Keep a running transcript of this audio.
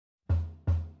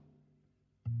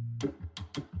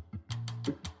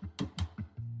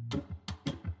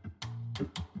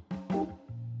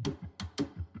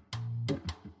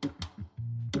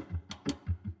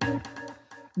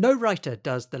No writer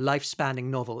does the life-spanning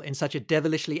novel in such a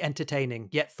devilishly entertaining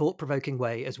yet thought-provoking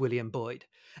way as William Boyd,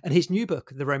 and his new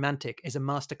book, The Romantic, is a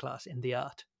masterclass in the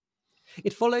art.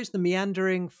 It follows the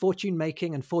meandering,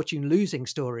 fortune-making and fortune-losing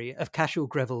story of Cashel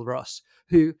Greville Ross,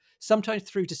 who, sometimes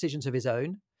through decisions of his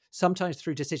own, sometimes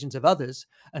through decisions of others,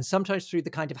 and sometimes through the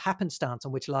kind of happenstance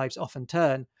on which lives often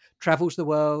turn, travels the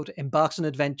world, embarks on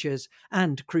adventures,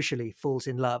 and, crucially, falls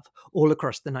in love, all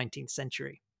across the 19th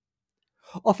century.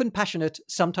 Often passionate,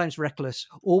 sometimes reckless,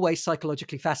 always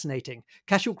psychologically fascinating,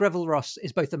 Cashel Greville Ross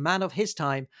is both a man of his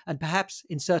time and perhaps,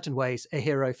 in certain ways, a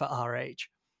hero for our age.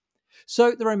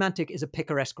 So, The Romantic is a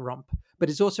picaresque romp, but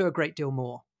it's also a great deal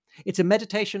more. It's a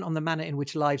meditation on the manner in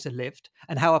which lives are lived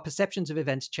and how our perceptions of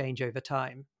events change over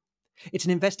time. It's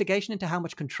an investigation into how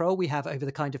much control we have over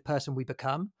the kind of person we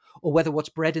become, or whether what's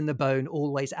bred in the bone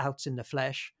always outs in the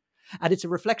flesh. And it's a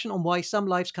reflection on why some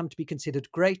lives come to be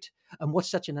considered great and what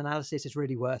such an analysis is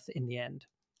really worth in the end.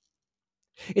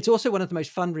 It's also one of the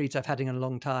most fun reads I've had in a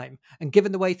long time, and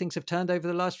given the way things have turned over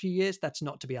the last few years, that's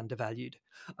not to be undervalued.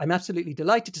 I'm absolutely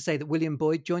delighted to say that William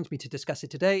Boyd joins me to discuss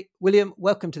it today. William,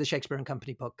 welcome to the Shakespeare and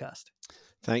Company podcast.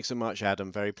 Thanks so much,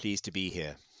 Adam. Very pleased to be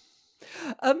here.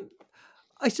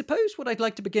 I suppose what I'd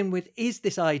like to begin with is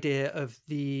this idea of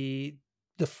the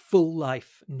full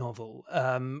life novel,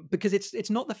 because it's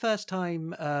not the first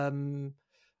time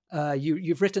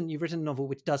you've written a novel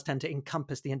which does tend to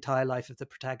encompass the entire life of the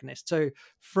protagonist. So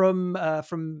from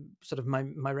sort of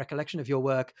my recollection of your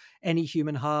work, Any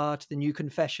Human Heart, The New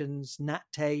Confessions, Nat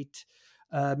Tate,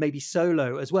 maybe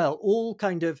Solo as well, all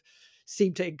kind of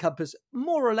seem to encompass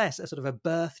more or less a sort of a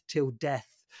birth till death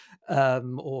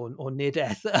or near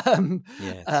death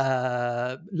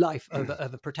Yes. life of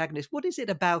a protagonist. What is it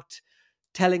about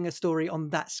telling a story on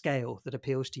that scale that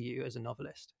appeals to you as a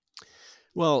novelist?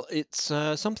 Well, it's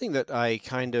something that I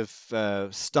kind of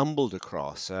stumbled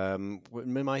across.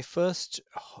 My first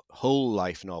whole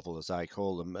life novel, as I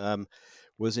call them,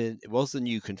 was The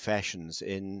New Confessions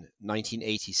in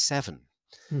 1987.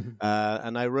 Mhm.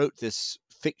 And I wrote this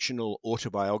fictional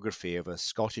autobiography of a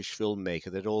Scottish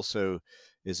filmmaker that also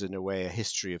is, in a way, a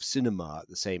history of cinema. At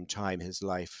the same time, his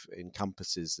life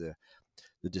encompasses the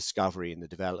discovery and the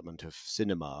development of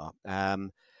cinema.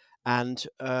 And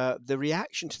the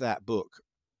reaction to that book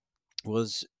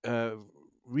was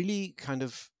really kind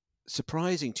of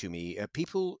surprising to me.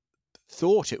 People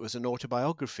thought it was an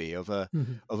autobiography of a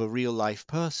Mhm. real life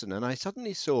person, and I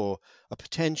suddenly saw a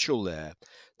potential there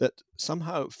that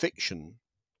somehow fiction,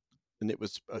 and it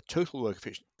was a total work of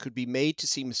fiction, could be made to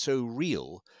seem so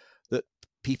real that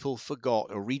people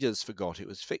forgot, or readers forgot, it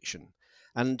was fiction.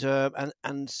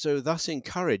 And so, thus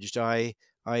encouraged, I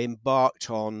embarked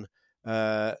on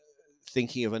uh,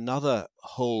 thinking of another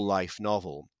whole life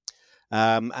novel.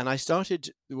 And I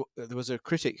started. There was a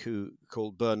critic who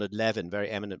called Bernard Levin, very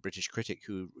eminent British critic,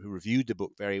 who reviewed the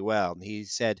book very well, and he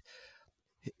said,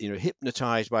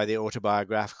 hypnotized by the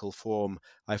autobiographical form,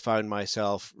 I found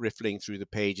myself riffling through the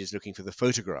pages looking for the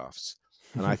photographs.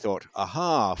 And I thought,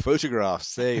 aha,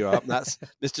 photographs, there you are. That's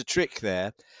Mr. Trick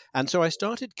there. And so I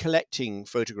started collecting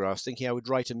photographs, thinking I would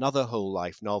write another whole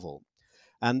life novel.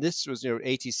 And this was,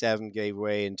 87 gave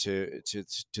way into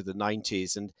to the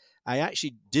 90s. And I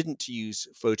actually didn't use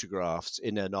photographs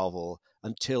in a novel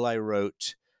until I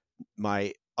wrote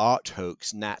my art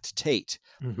hoax, Nat Tate,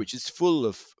 Mhm. which is full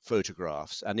of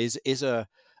photographs and is a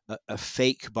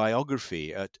fake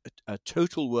biography, a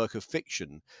total work of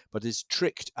fiction, but is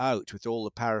tricked out with all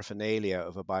the paraphernalia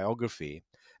of a biography.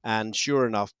 And sure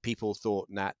enough, people thought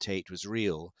Nat Tate was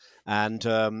real, and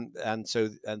so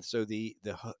the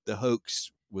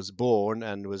hoax was born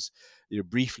and was,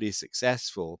 briefly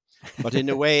successful. But in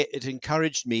a way, it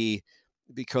encouraged me,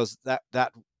 because that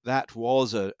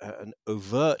was an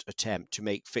overt attempt to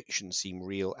make fiction seem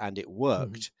real, and it Mhm.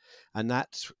 worked. And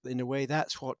that's, in a way,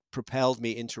 that's what propelled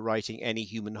me into writing Any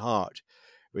Human Heart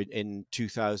in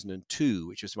 2002,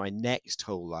 which was my next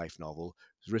whole life novel.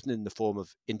 It was written in the form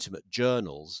of intimate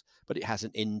journals, but it has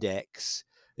an index,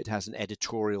 it has an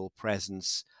editorial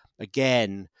presence.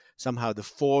 Again, somehow the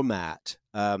format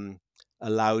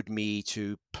allowed me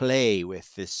to play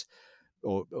with this,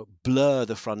 or blur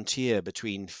the frontier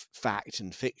between fact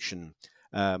and fiction,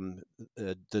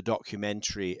 the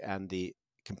documentary and the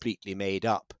completely made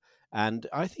up. And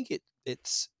I think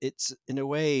it's in a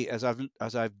way, as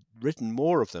I've written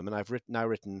more of them, and I've now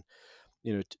written,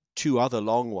 two other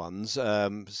long ones.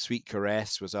 Sweet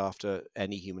Caress was after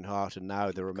Any Human Heart, and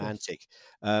now The Of course. Romantic.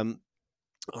 Um,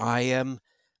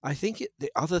 I think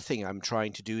the other thing I'm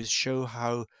trying to do is show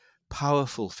how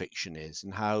powerful fiction is,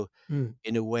 and how, Mm.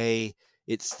 in a way,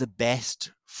 it's the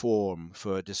best form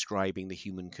for describing the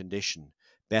human condition,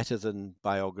 better than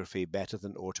biography, better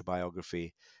than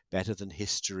autobiography, better than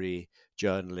history,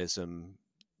 journalism,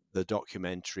 the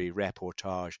documentary,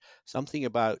 reportage. Something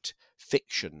about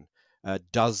fiction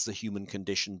does the human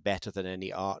condition better than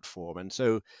any art form. And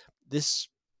so this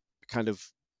kind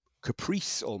of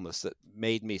caprice almost that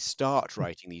made me start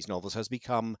writing these novels has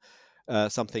become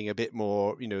something a bit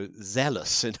more,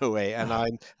 zealous in a way. And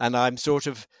I'm sort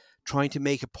of trying to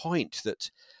make a point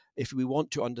that if we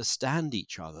want to understand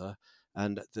each other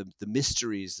and the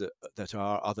mysteries that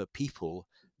are other people,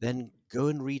 then go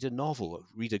and read a novel,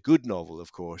 read a good novel,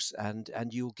 of course, and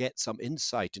you'll get some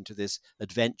insight into this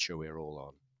adventure we're all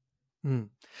on. Mm.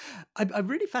 I'm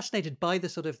really fascinated by the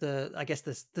sort of I guess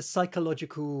the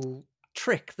psychological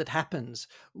trick that happens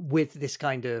with this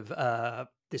kind of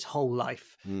this whole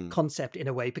life Mm. concept in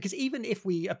a way, because even if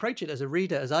we approach it as a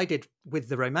reader, as I did with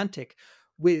The Romantic,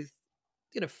 with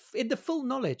in the full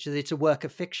knowledge that it's a work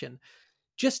of fiction,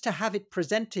 just to have it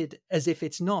presented as if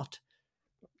it's not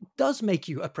does make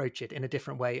you approach it in a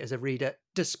different way as a reader,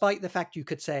 despite the fact you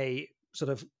could say sort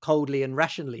of coldly and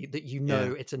rationally that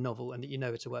Yeah. it's a novel and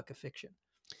that it's a work of fiction.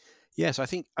 Yes, I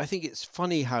think it's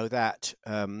funny how that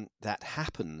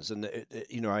happens, and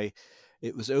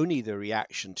it was only the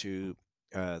reaction to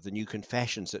the New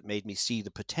Confessions that made me see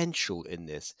the potential in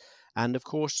this, and of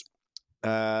course,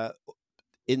 uh,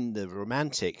 in the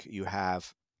Romantic, you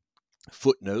have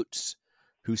footnotes.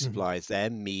 Who Mhm. supplies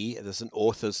them? Me. There's an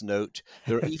author's note.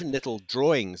 There are even little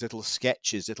drawings, little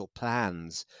sketches, little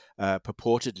plans,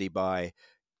 purportedly by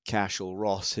Cashel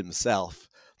Ross himself.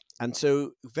 And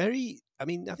so,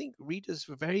 I think readers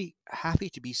were very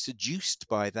happy to be seduced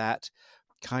by that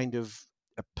kind of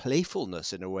a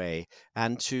playfulness in a way,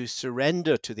 and to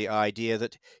surrender to the idea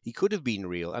that he could have been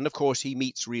real. And of course, he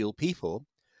meets real people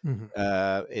Mhm.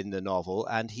 in the novel,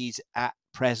 and he's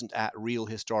present at real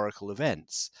historical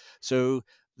events. So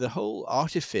the whole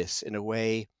artifice, in a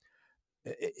way,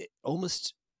 it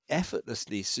almost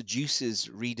effortlessly seduces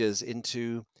readers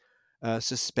into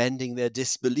suspending their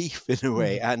disbelief in a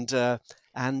way, Mhm.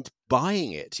 and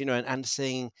buying it, and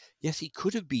saying, yes, he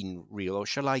could have been real, or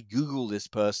shall I Google this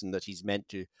person that he's meant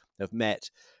to have met?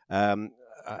 Um,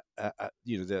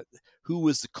 who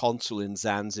was the consul in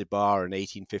Zanzibar in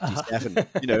Uh-huh. 1857?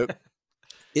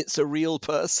 It's a real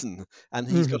person, and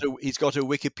he's got Mhm. a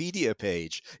Wikipedia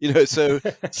page. So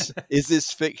is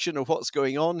this fiction, or what's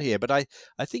going on here? But I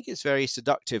think it's very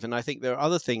seductive, and I think there are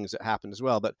other things that happen as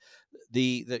well. But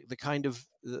the kind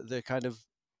of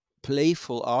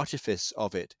playful artifice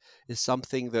of it is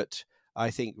something that I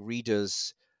think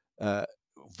readers uh,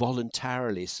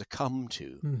 voluntarily succumb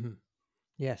to. Mhm.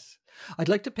 Yes. I'd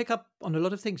like to pick up on a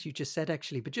lot of things you just said,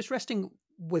 actually, but just resting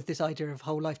with this idea of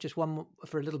whole life just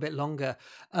for a little bit longer.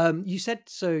 You said,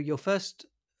 so your first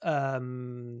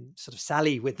sort of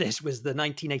sally with this was the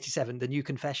 1987, the New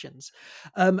Confessions.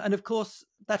 And of course,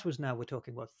 that was, now we're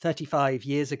talking, what, 35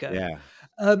 years ago. Yeah.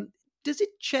 Um, does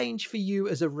it change for you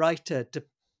as a writer,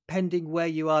 depending where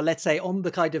you are, let's say, on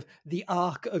the kind of the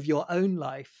arc of your own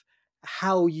life,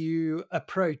 how you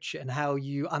approach and how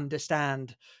you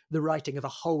understand the writing of a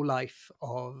whole life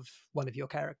of one of your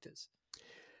characters?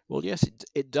 Well, yes,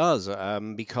 it does.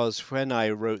 Because when I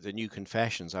wrote the New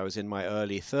Confessions, I was in my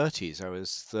early 30s. I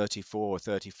was 34 or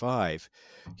 35.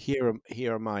 Here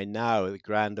am I now at the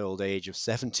grand old age of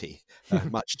 70,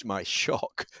 much to my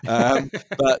shock. And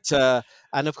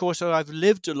of course, I've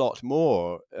lived a lot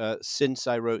more since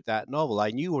I wrote that novel.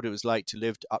 I knew what it was like to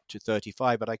live up to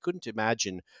 35, but I couldn't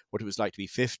imagine what it was like to be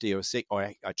 50 or 60, or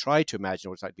I tried to imagine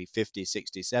what it's like to be 50,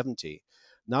 60, 70.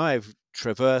 Now I've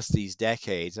traversed these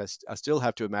decades, I still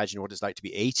have to imagine what it's like to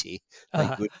be 80.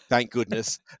 Uh, Thank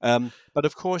goodness. But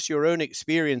of course, your own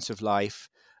experience of life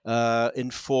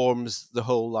informs the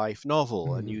whole life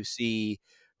novel, and mhm, you see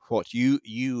what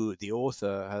you the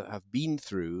author, have been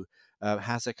through.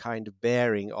 Has a kind of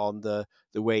bearing on the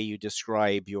way you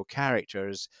describe your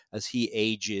characters as he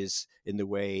ages in the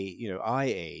way I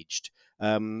aged.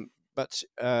 But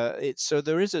it's so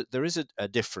there is a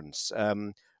difference.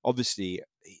 Obviously,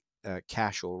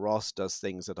 Cashel Ross does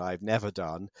things that I've never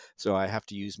done, so I have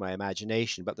to use my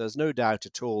imagination. But there's no doubt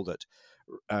at all that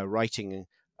writing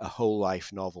a whole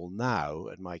life novel now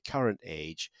at my current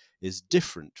age is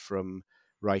different from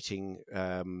writing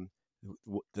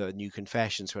the New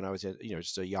Confessions when I was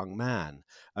just a young man.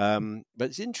 But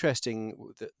it's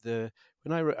interesting that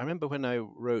I remember when I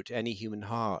wrote Any Human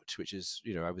Heart, which is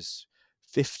I was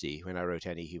 50 when I wrote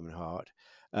Any Human Heart.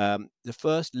 The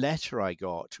first letter I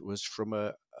got was from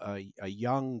a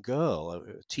young girl,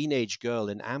 a teenage girl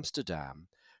in Amsterdam,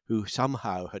 who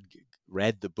somehow had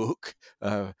read the book,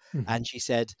 mhm, and she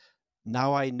said,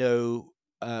 "Now I know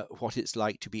what it's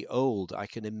like to be old. I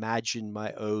can imagine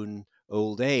my own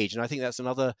old age, and I think that's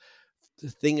another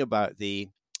thing about the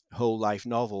whole life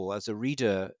novel. As a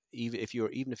reader, even if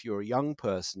you're a young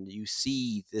person, you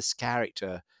see this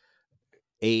character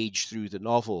age through the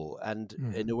novel, and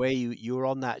in a way you're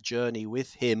on that journey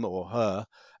with him or her,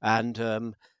 and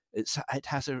it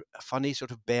has a funny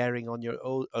sort of bearing on your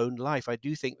own life. I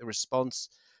do think the response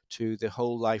to the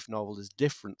whole life novel is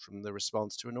different from the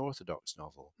response to an orthodox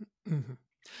novel. Mhm.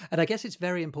 And I guess it's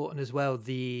very important as well,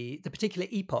 the particular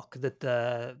epoch that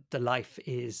the life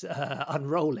is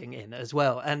unrolling in as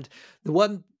well. And the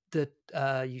one that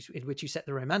in which you set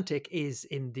the romantic is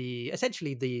in the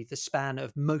essentially the span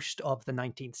of most of the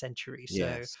 19th century.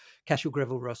 So Yes. Cashel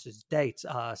Greville Ross's dates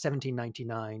are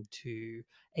 1799 to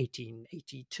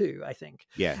 1882, I think.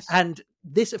 Yes. And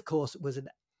this, of course, was an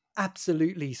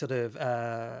absolutely sort of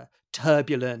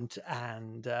turbulent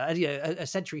and a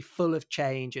century full of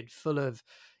change and full of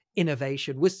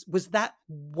innovation. Was that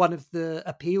one of the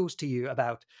appeals to you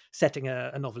about setting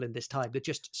a novel in this time, that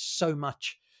just so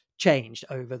much changed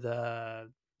over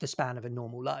the span of a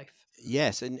normal life?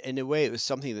 Yes, and in a way, it was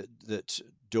something that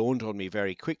dawned on me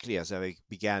very quickly as I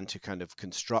began to kind of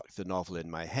construct the novel in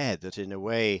my head. That in a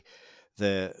way,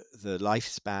 the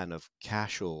lifespan of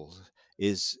Cashel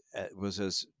was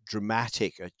as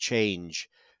dramatic a change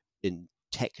in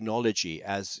technology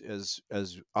as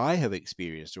I have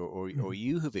experienced, or Mhm.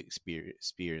 you have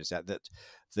experienced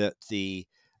that the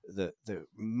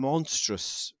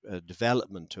monstrous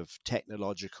development of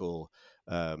technological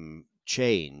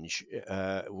change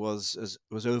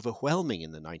was overwhelming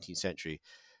in the 19th century.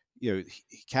 You know,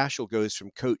 Cashel goes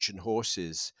from coach and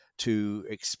horses to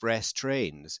express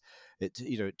trains. It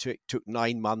took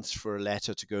 9 months for a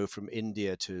letter to go from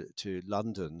India to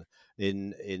London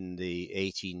in the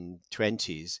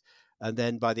 1820s. And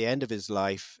then by the end of his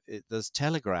life, there's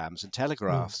telegrams and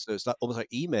Mm. telegraphs. So it's almost like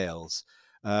emails.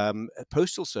 A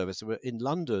postal service. There were in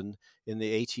London in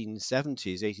the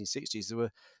 1870s, 1860s. There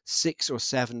were 6 or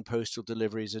 7 postal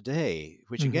deliveries a day,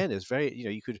 which Mhm. again is very.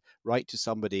 You could write to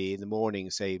somebody in the morning,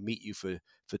 say, meet you for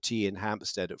tea in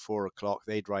Hampstead at 4 o'clock.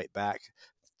 They'd write back.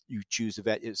 You choose a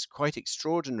vet. It's quite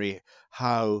extraordinary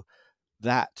how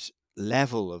that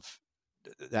level of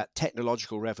that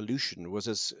technological revolution was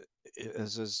as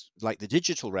like the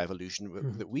digital revolution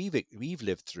Mhm. that we've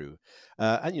lived through,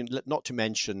 and not to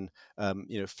mention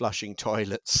flushing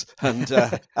toilets and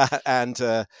and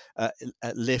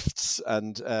lifts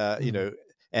and Mhm.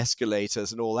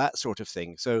 escalators and all that sort of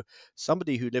thing. So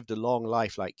somebody who lived a long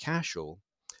life like Cashel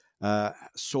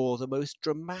saw the most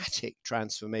dramatic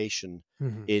transformation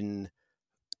Mhm. in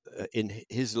in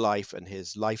his life and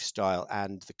his lifestyle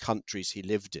and the countries he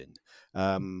lived in.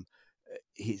 Um,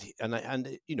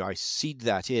 I seed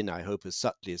that in. I hope as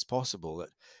subtly as possible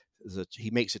that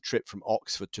he makes a trip from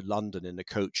Oxford to London in a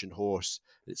coach and horse.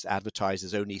 It's advertised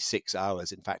as only 6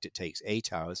 hours. In fact, it takes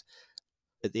 8 hours.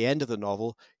 At the end of the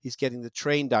novel, he's getting the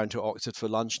train down to Oxford for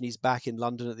lunch, and he's back in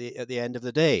London at the end of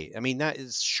the day. I mean, that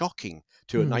is shocking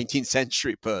to a Mhm. 19th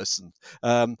century person.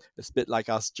 It's a bit like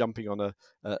us jumping on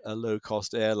a low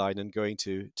cost airline and going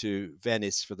to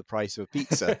Venice for the price of a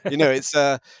pizza.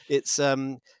 It's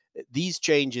these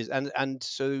changes, and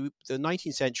so the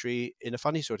 19th century, in a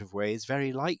funny sort of way, is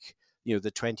very like the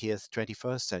 20th,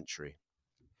 21st century.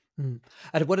 Mm.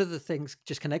 And one of the things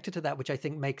just connected to that, which I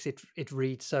think makes it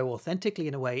read so authentically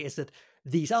in a way, is that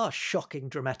these are shocking,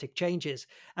 dramatic changes,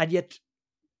 and yet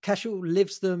Cashel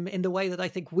lives them in the way that I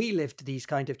think we lived these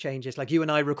kind of changes. Like you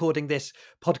and I recording this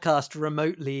podcast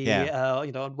remotely, Yeah.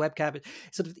 on webcam.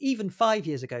 Sort of even 5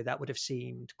 years ago, that would have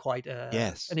seemed quite an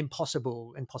Yes.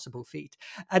 impossible feat.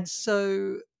 And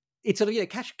so it's sort of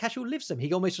Cashel lives them.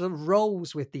 He almost sort of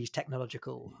rolls with these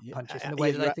technological Yeah. punches in a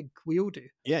way Yeah. that I think we all do.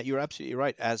 Yeah, you're absolutely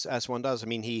right. As one does. I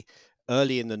mean, he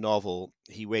early in the novel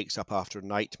he wakes up after a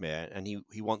nightmare and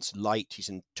he wants light. He's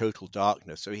in total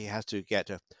darkness, so he has to get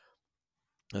a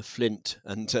flint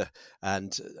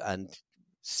and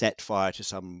set fire to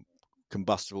some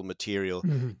combustible material,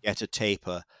 Mhm. get a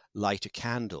taper, light a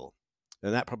candle,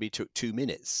 and that probably took 2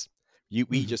 minutes.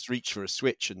 We Mhm. just reach for a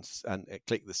switch and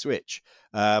click the switch.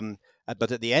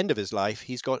 But at the end of his life,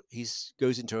 he's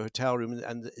goes into a hotel room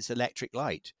and it's electric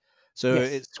light. So Yes.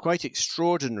 it's quite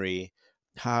extraordinary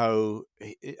how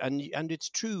and it's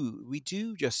true. We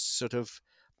do just sort of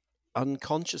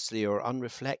unconsciously or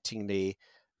unreflectingly,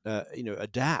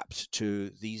 adapt to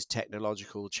these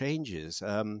technological changes,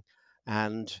 and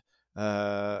and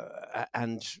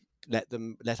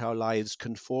let our lives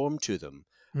conform to them.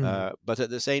 Mhm. But at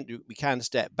the same, we can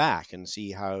step back and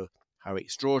see how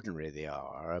extraordinary they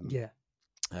are. Yeah.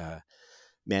 Uh,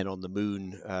 men on the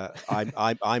moon.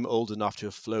 I'm old enough to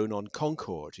have flown on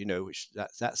Concorde, which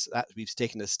that's we've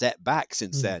taken a step back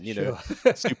since then. Sure.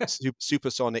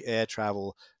 Supersonic air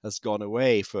travel has gone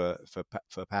away for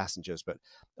passengers, but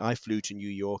I flew to New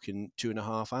York in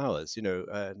 2.5 hours.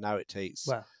 Now it takes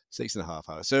Wow. 6.5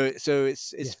 hours. So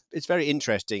it's very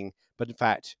interesting, but in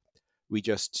fact, we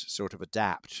just sort of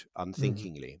adapt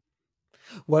unthinkingly.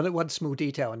 One small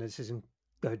detail, and this isn't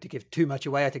going to give too much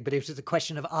away, I think, but it was the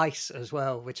question of ice as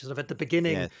well, which sort of at the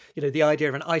beginning, Yes. the idea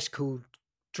of an ice-cooled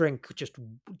drink just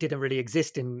didn't really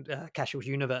exist in Cashel's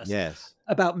universe. Yes.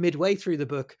 About midway through the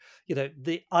book,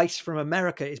 the ice from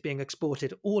America is being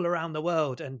exported all around the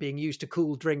world and being used to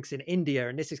cool drinks in India,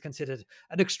 and this is considered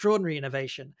an extraordinary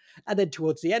innovation. And then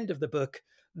towards the end of the book,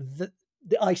 the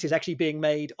ice is actually being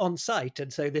made on site,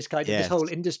 and so this Yes. whole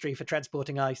industry for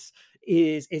transporting ice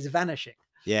is vanishing.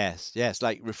 Yes,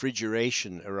 like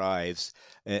refrigeration arrives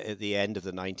at the end of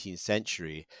the 19th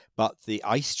century, but the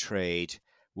ice trade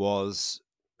was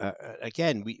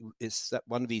again, it's that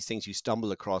one of these things you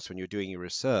stumble across when you're doing your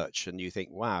research, and you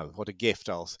think, "Wow, what a gift!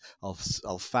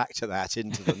 I'll factor that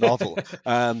into the novel."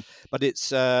 But it's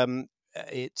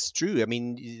true. I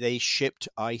mean, they shipped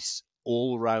ice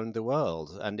all around the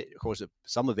world, and of course,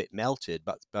 some of it melted,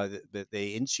 but they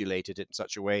insulated it in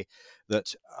such a way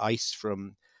that ice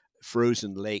from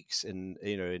frozen lakes in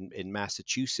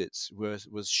Massachusetts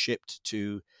was shipped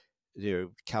to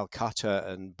Calcutta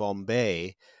and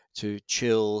Bombay to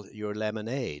chill your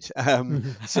lemonade.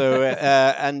 And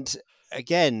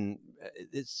again,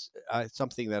 it's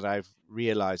something that I've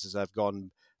realized as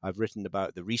I've written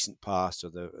about the recent past or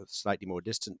the slightly more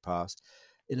distant past.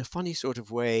 In a funny sort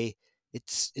of way,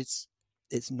 it's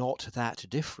not that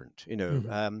different.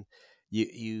 You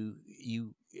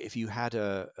if you had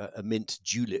a mint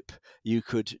julep, you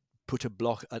could put a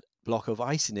block of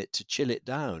ice in it to chill it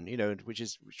down,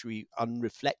 which we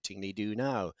unreflectingly do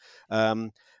now.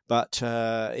 But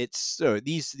it's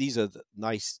these are the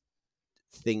nice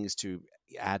things to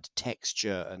add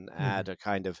texture and add a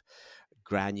kind of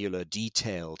granular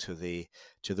detail to the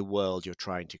world you're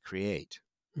trying to create.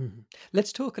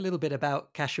 Let's talk a little bit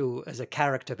about Cashel as a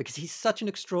character, because he's such an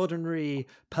extraordinary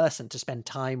person to spend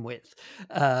time with,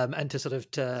 and to sort of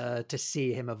to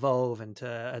see him evolve and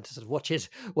to sort of watch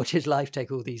his life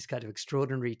take all these kind of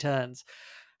extraordinary turns.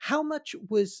 How much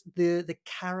was the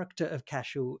character of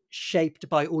Cashel shaped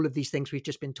by all of these things we've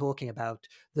just been talking about?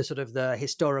 The sort of the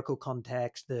historical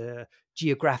context, the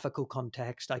geographical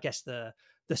context, I guess the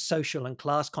social and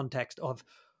class context of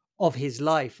his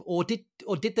life, or did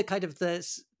the kind of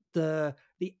the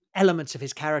elements of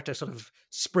his character sort of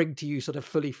spring to you sort of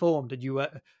fully formed, and you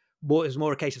were more, it was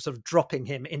more a case of sort of dropping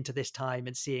him into this time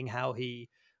and seeing how he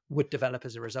would develop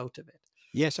as a result of it?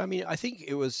 Yes, I mean, I think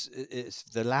it's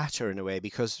the latter in a way,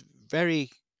 because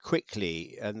very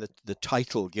quickly, and the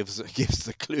title gives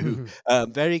the clue.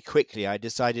 Very quickly, I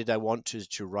decided I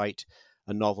wanted to write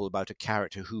a novel about a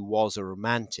character who was a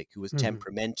romantic, who was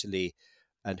temperamentally,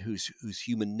 and whose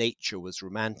human nature was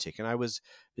romantic. And I was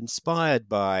inspired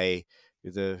by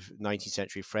the 19th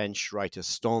century French writer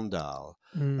Stendhal.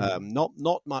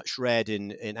 Not much read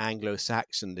in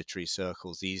Anglo-Saxon literary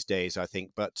circles these days, I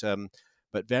think, but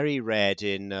very read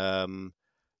in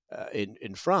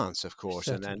France, of course,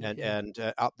 Certainly, and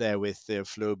up there with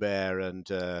Flaubert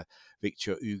and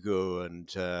Victor Hugo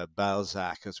and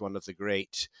Balzac as one of the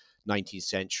great 19th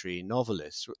century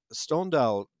novelists.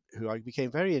 Stendhal, who I became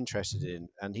very interested in,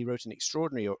 and he wrote an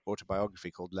extraordinary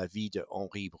autobiography called La Vie de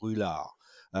Henri Brulard,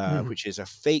 which is a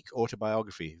fake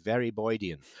autobiography, very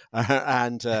Boydian,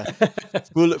 and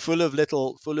full of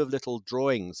little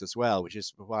drawings as well, which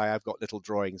is why I've got little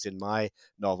drawings in my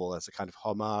novel as a kind of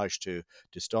homage to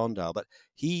Stendhal. But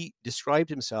he described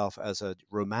himself as a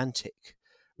romantic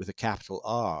with a capital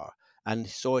R, and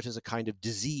saw it as a kind of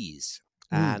disease.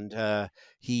 And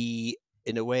he,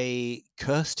 in a way,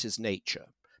 cursed his nature,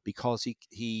 because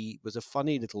he was a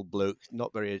funny little bloke,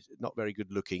 not very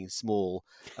good looking, small,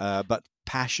 but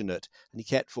passionate, and he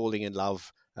kept falling in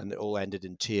love, and it all ended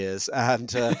in tears.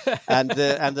 And I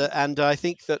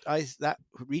think that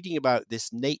reading about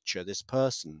this nature, this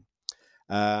person,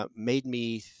 made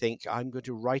me think I'm going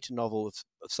to write a novel of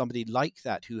somebody like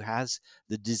that, who has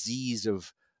the disease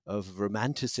of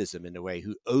romanticism in a way,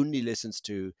 who only listens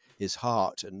to his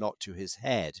heart and not to his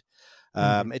head.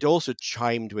 It also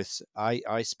chimed with,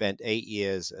 I spent 8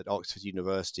 years at Oxford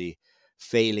University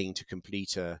failing to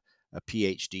complete a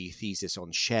PhD thesis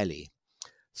on Shelley.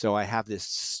 So I have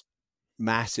this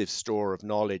massive store of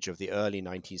knowledge of the early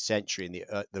 19th century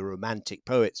and the Romantic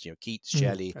poets, Keats,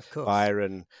 Shelley, Of course.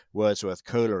 Byron, Wordsworth,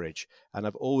 Coleridge, and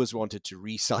I've always wanted to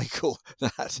recycle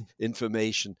that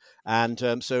information. And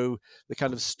so the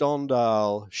kind of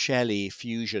Stendhal Shelley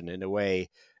fusion, in a way,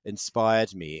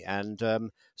 inspired me. And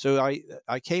so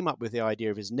I came up with the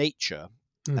idea of his nature.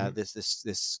 This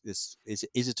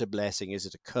is it a blessing? Is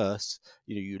it a curse?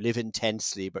 You live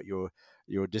intensely, but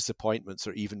your disappointments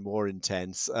are even more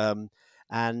intense.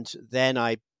 And then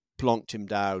I plonked him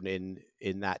down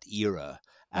in that era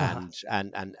and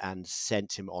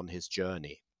sent him on his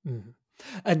journey.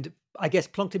 And I guess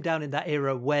plonked him down in that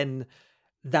era when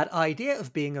that idea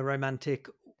of being a romantic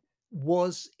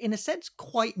was, in a sense,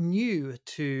 quite new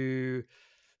to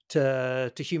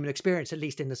human experience, at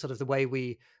least in the sort of the way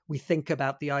we think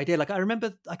about the idea. Like I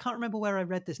can't remember where I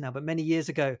read this now, but many years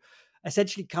ago,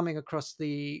 essentially coming across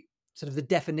the sort of the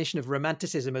definition of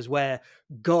romanticism as where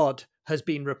God has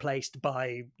been replaced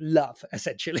by love,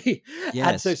 essentially.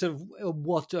 And so Yes. sort of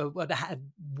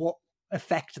what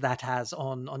effect that has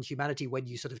on humanity when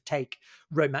you sort of take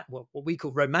what we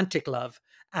call romantic love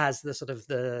as the sort of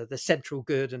the central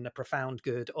good and the profound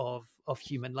good of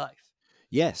human life.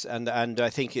 Yes, and I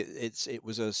think it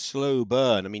was a slow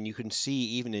burn. I mean, you can see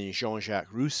even in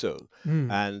Jean-Jacques Rousseau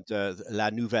Mm. and La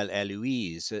Nouvelle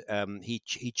Héloïse,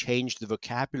 he changed the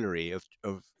vocabulary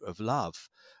of love.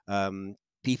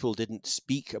 People didn't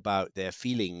speak about their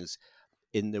feelings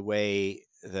in the way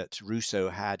that Rousseau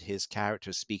had his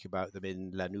characters speak about them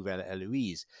in La Nouvelle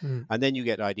Héloïse. Mm. And then you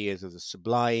get ideas of the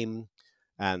sublime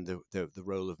and the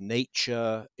role of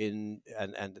nature in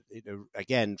and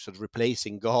again sort of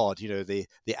replacing God. The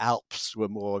Alps were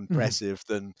more impressive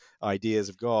than ideas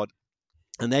of God.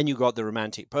 And then you got the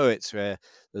Romantic poets where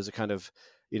there's a kind of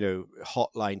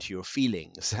hotline to your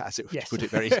feelings, as it Yes. to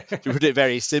put it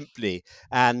very simply,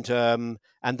 and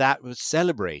that was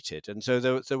celebrated. And so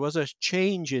there was a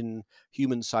change in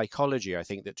human psychology, I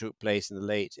think, that took place in the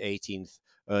late 18th,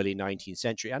 early 19th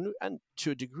century, and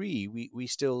to a degree we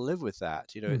still live with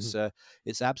that.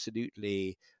 It's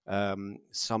absolutely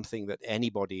something that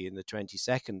anybody in the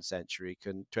 22nd century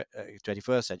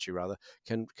 21st century rather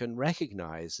can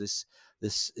recognize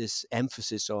this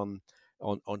emphasis on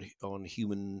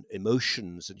human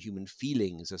emotions and human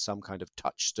feelings as some kind of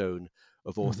touchstone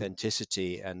of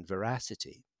authenticity and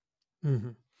veracity.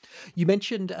 Mm-hmm. You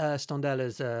mentioned Stendhal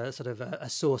as a sort of a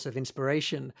source of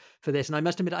inspiration for this, and I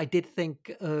must admit I did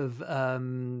think of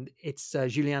it's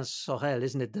Julien Sorel,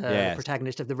 isn't it, the Yes,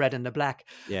 protagonist of The Red and the Black,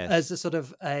 yes, as a sort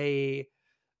of a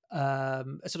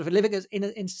sort of a living as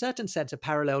in certain sense a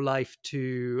parallel life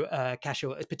to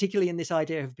Cashel, particularly in this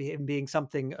idea of him being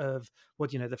something of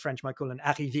what the French might call an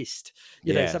arriviste,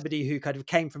 yes, somebody who kind of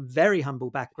came from very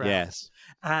humble backgrounds yes.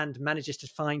 and manages to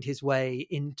find his way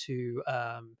into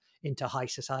high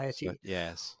So, society.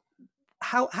 yes.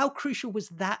 How crucial was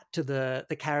that to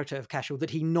the character of Cashel, that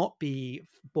he not be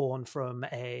born from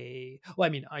we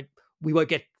won't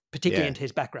get particularly Yeah. into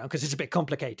his background because it's a bit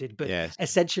complicated, but Yes.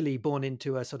 essentially born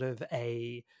into a sort of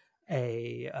a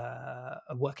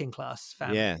working class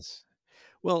family. Yes.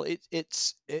 Well,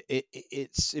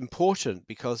 it's important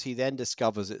because he then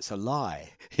discovers it's a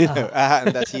lie, Uh-huh.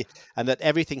 and that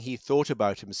everything he thought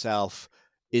about himself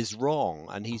is wrong,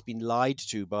 and he's been lied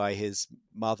to by his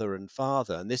mother and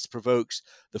father, and this provokes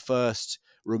the first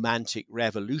romantic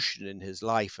revolution in his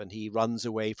life, and he runs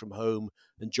away from home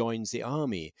and joins the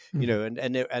army, Mhm.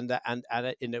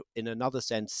 and in another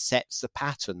sense sets the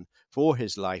pattern for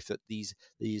his life, that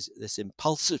this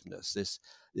impulsiveness, this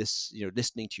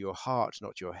listening to your heart,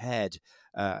 not your head,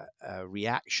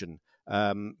 reaction,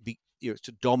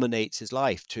 to dominates his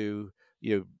life to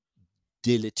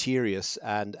deleterious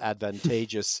and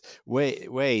advantageous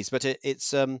ways. But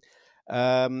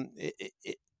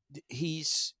he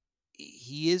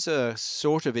is a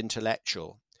sort of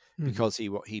intellectual Mhm. because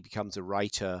he becomes a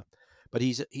writer, but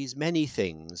he's many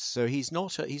things. So he's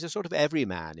a sort of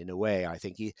everyman in a way. I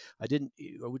think I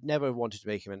would never have wanted to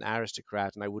make him an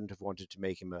aristocrat, and I wouldn't have wanted to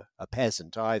make him a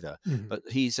peasant either. Mhm. But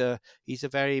he's a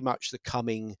very much the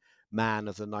coming man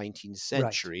of the 19th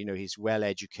Right. century. He's well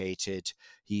educated.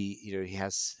 He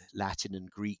has Latin and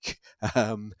Greek.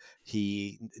 Um,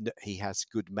 he has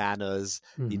good manners.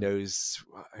 He Mhm.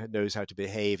 knows how to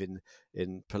behave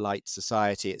in polite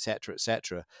society, etc.,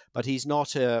 etc. But he's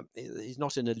not an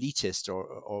elitist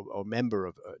or member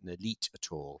of an elite at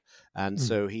all. And Mhm.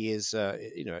 so he is,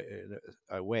 in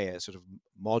a way, a sort of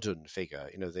modern figure.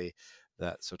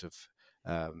 That sort of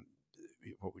um,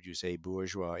 what would you say,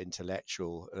 bourgeois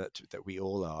intellectual that we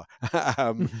all are.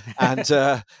 And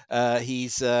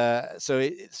he's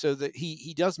so that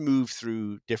he does move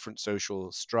through different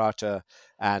social strata,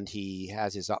 and he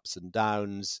has his ups and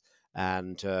downs,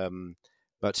 and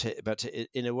but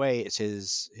in a way it's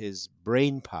his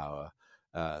brain power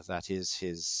that is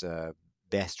his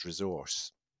best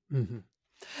resource. Mm-hmm.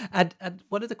 And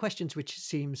one of the questions which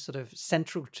seems sort of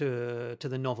central to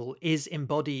the novel is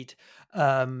embodied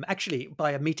actually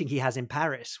by a meeting he has in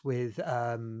Paris with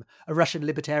a Russian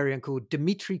libertarian called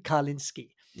Dmitry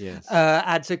Karlinsky. Yes.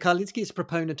 And so Karlinsky is a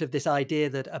proponent of this idea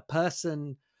that a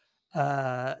person's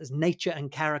nature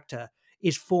and character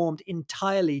is formed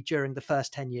entirely during the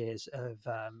first 10 years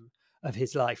of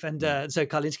his life. And so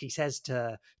Karlinsky says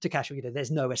to Cashel,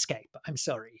 there's no escape. I'm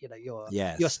sorry, you're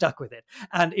Yes. stuck with it.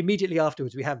 And immediately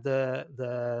afterwards, we have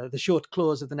the short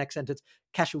clause of the next sentence: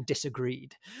 Cashel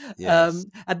disagreed. Yes.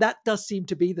 And that does seem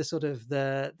to be the sort of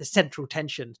the central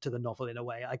tension to the novel in a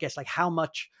way, I guess, like how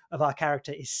much of our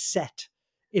character is set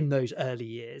in those early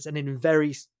years and in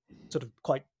very sort of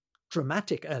quite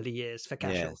dramatic early years for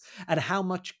Cashel, Yes. and how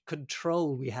much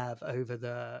control we have over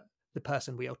the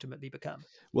person we ultimately become.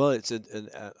 Well, it's an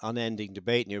unending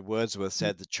debate. Wordsworth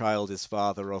said the child is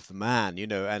father of the man,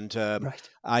 and Right.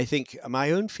 I think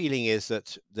my own feeling is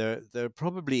that there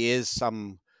probably is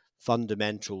some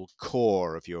fundamental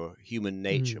core of your human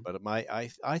nature, but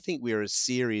I think we're a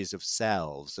series of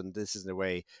selves, and this is in a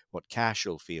way what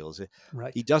Cashel feels.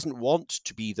 Right. He doesn't want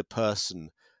to be the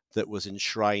person that was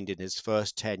enshrined in his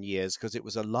first 10 years because it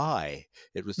was a lie.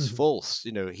 It was false.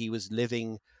 He was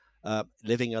living a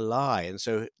lie. And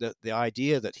so the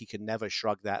idea that he can never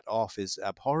shrug that off is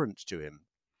abhorrent to him.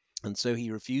 And so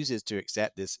he refuses to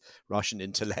accept this Russian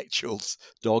intellectual's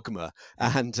dogma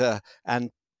and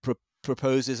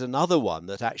proposes another one,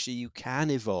 that actually you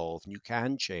can evolve and you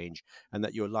can change, and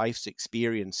that your life's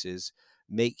experiences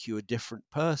make you a different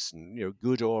person,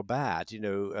 good or bad,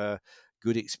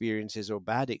 good experiences or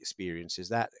bad experiences,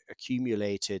 that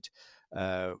accumulated,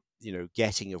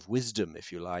 getting of wisdom,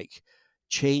 if you like,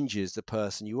 changes the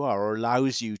person you are, or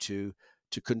allows you to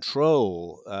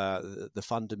control the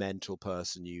fundamental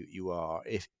person you are,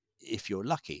 if you're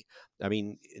lucky. I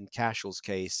mean, in Cashel's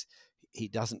case, he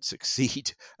doesn't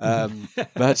succeed,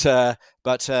 but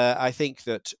I think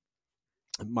that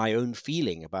my own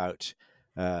feeling about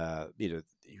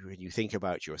when you think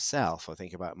about yourself, I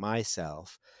think about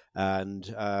myself,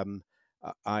 and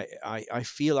I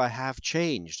feel I have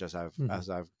changed as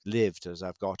I've lived, as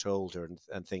I've got older,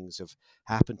 and things have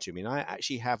happened to me. And I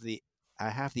actually have the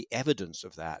evidence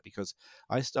of that, because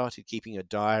I started keeping a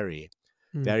diary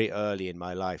very early in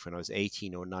my life, when I was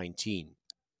 18 or 19,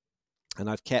 and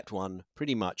I've kept one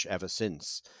pretty much ever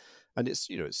since. And it's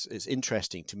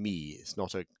interesting to me. It's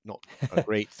not a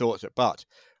great thought, but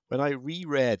when I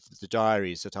reread the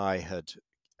diaries that I had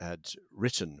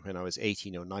written when I was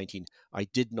 18 or 19, I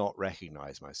did not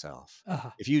recognize myself.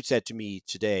 If you'd said to me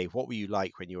today, what were you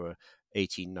like when you were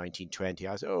 18, 19, 20?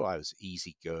 I was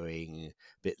easygoing, a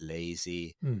bit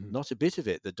lazy. Not a bit of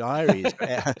it. The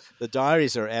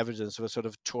diaries are evidence of a sort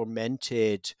of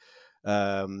tormented,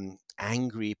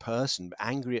 angry person,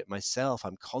 angry at myself.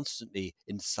 I'm constantly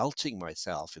insulting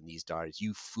myself in these diaries.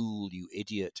 You fool, you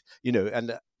idiot,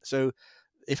 and so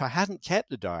if I hadn't kept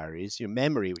the diaries,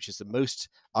 memory, which is the most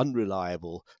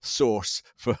unreliable source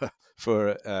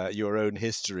for your own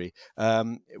history,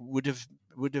 would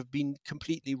have been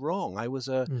completely wrong. I was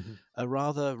a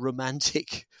rather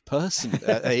romantic person,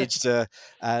 aged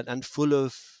and full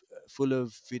of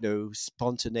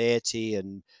spontaneity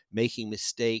and making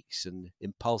mistakes and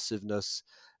impulsiveness,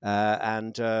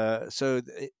 so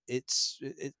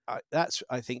that's,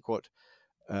 I think, what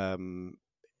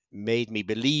made me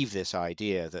believe this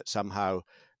idea that somehow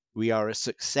we are a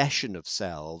succession of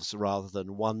selves rather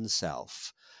than one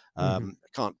self. I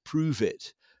can't prove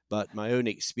it, but my own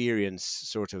experience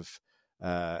sort of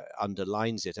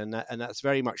underlines it, and that's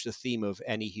very much the theme of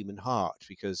Any Human Heart,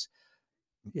 because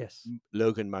yes,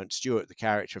 Logan Mountstuart, the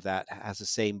character of that, has the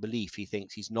same belief. He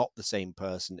thinks he's not the same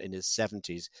person in his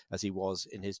 70s as he was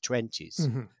in his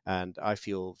 20s. And I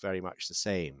feel very much the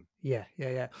same. Yeah.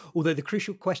 Although the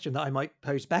crucial question that I might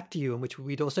pose back to you, and which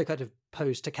we'd also kind of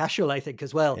pose to Cashel, I think,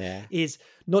 as well, is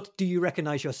not do you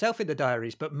recognize yourself in the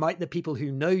diaries, but might the people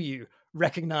who know you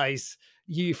recognize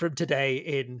you from today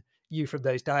in you from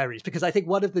those diaries? Because I think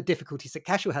one of the difficulties that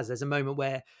Cashel has, there's a moment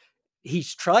where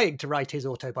he's trying to write his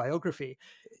autobiography,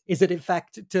 is that in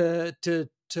fact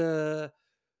to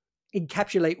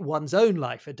encapsulate one's own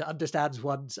life and to understand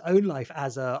one's own life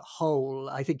as a whole,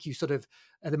 I think you sort of,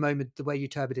 at the moment, the way you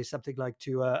term it is something like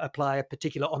to apply a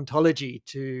particular ontology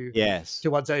to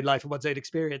one's own life and one's own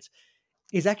experience.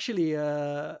 is actually,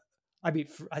 I mean,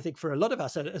 I think for a lot of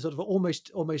us, a sort of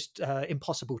almost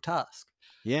impossible task.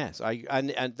 Yes, and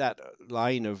that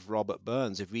line of Robert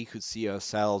Burns, if we could see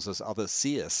ourselves as others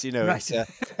see us, Right.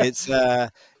 it's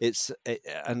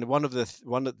and one of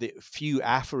the few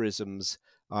aphorisms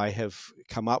I have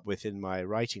come up with in my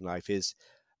writing life is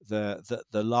the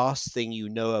last thing you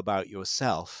know about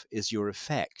yourself is your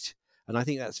effect, and I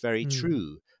think that's very Mm,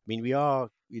 true. I mean, we are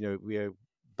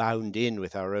bound in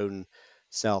with our own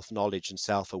self knowledge and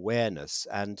self awareness,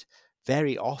 and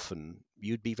very often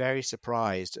you'd be very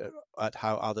surprised at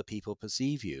how other people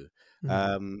perceive you.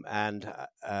 mhm. And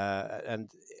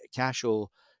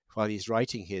Cashel, while he's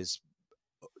writing his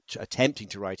attempting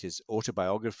to write his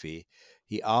autobiography,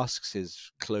 he asks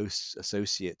his close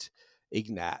associate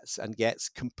Ignatz and gets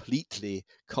completely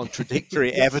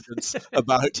contradictory Yes. evidence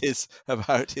about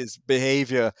his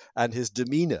behavior and his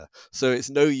demeanor. So it's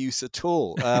no use at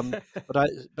all.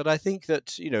 But I think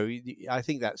that I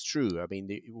think that's true. I mean,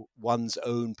 one's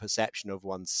own perception of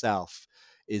oneself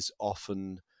is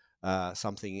often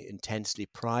something intensely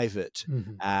private,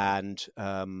 Mhm, and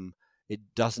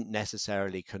it doesn't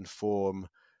necessarily conform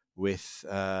with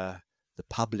the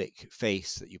public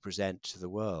face that you present to the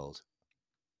world.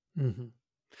 mhm.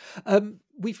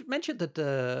 We've mentioned that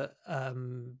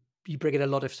you bring in a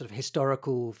lot of sort of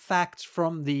historical facts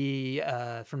from the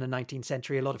 19th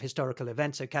century, a lot of historical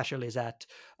events. So Cashel is at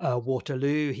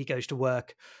Waterloo. He goes to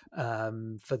work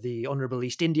for the Honourable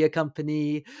East India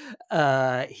Company.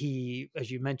 He,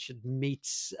 as you mentioned,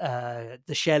 meets the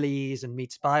Shelleys and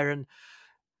meets Byron.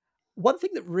 One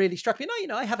thing that really struck me,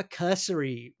 and I have a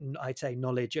cursory, I'd say,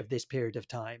 knowledge of this period of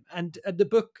time, and the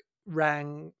book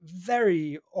rang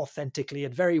very authentically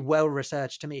and very well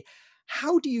researched to me.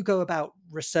 How do you go about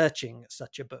researching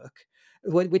such a book,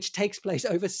 which takes place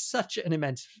over such an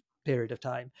immense period of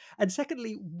time? And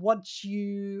secondly, once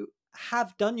you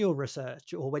have done your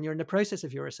research, or when you're in the process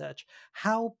of your research,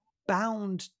 how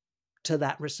bound to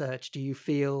that research do you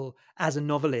feel as a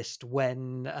novelist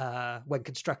when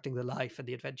constructing the life and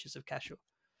the adventures of Cashel?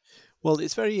 Well,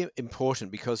 it's very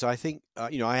important because I think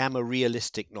I am a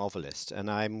realistic novelist, and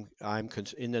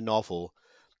in the novel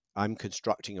I'm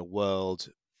constructing a world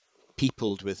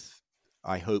peopled with,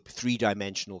 I hope,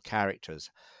 three-dimensional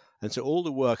characters, and so all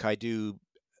the work I do,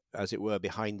 as it were,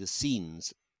 behind the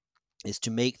scenes, is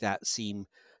to make that seem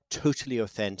totally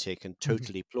authentic and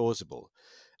Mhm, totally plausible.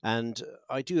 And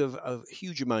I do have a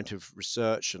huge amount of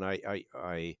research, and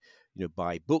I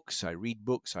buy books, I read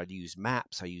books, I use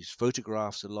maps, I use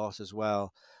photographs a lot as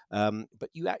well. But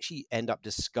you actually end up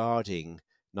discarding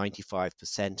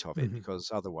 95% of it mhm, because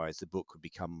otherwise the book would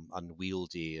become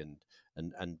unwieldy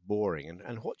and boring.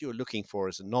 And what you're looking for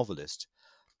as a novelist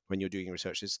when you're doing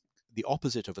research is the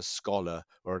opposite of a scholar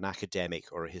or an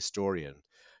academic or a historian.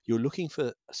 You're looking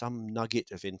for some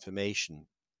nugget of information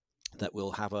that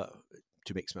will have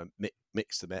to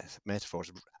mix the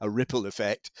metaphors, a ripple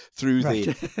effect through right.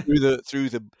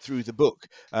 the book.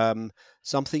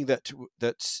 Something that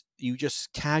you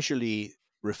just casually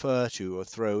refer to or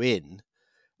throw in,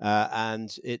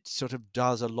 and it sort of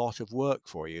does a lot of work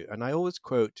for you. And I always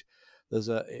quote, there's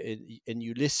in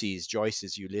Ulysses,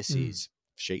 Joyce's Mm, Ulysses,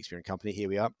 Shakespeare and Company. Here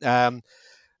we are,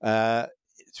 uh,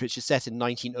 which is set in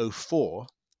 1904.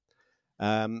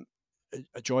 Um,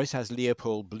 Joyce has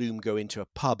Leopold Bloom go into a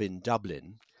pub in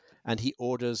Dublin, and he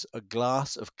orders a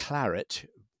glass of claret,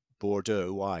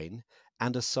 Bordeaux wine,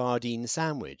 and a sardine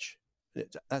sandwich.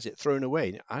 That's it, thrown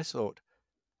away. I thought,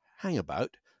 hang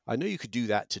about. I know you could do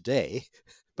that today,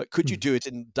 but could you mm, do it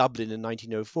in Dublin in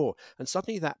 1904? And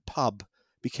suddenly that pub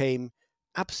became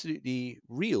absolutely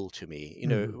real to me. It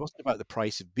mhm. wasn't about the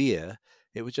price of beer.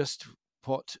 It was just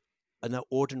what an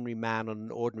ordinary man on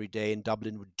an ordinary day in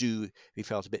Dublin would do if he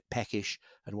felt a bit peckish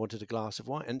and wanted a glass of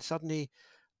wine. And suddenly,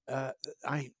 uh,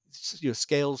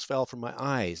 scales fell from my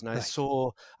eyes, and Right.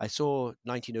 I saw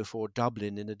 1904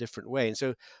 Dublin in a different way. And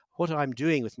so, what I'm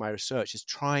doing with my research is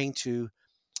trying to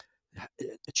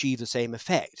achieve the same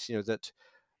effect. That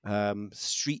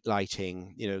street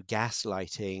lighting, gas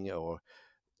lighting or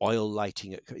oil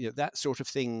lighting, that sort of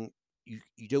thing.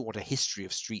 You don't want a history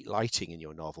of street lighting in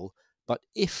your novel, but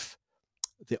if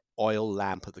the oil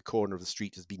lamp at the corner of the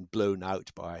street has been blown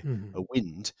out by Mhm. a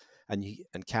wind,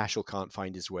 and Cashel can't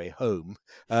find his way home,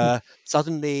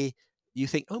 suddenly you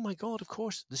think, oh my God, of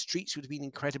course the streets would have been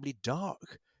incredibly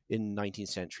dark in 19th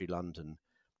century London,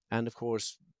 and of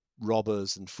course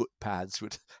robbers and footpads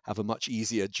would have a much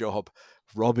easier job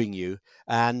robbing you,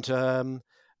 and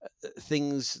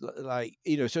things like,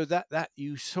 so that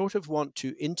you sort of want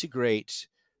to integrate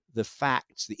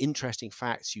the interesting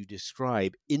facts you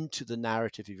describe into the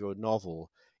narrative of your novel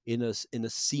in a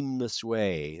seamless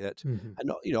way that, Hmm. and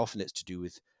not, often it's to do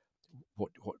with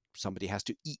what somebody has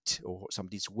to eat, or what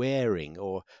somebody's wearing,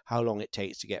 or how long it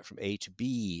takes to get from A to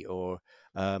B, or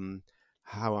um,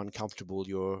 how uncomfortable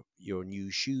your new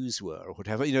shoes were, or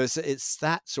whatever. It's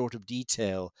that sort of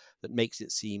detail that makes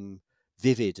it seem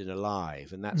vivid and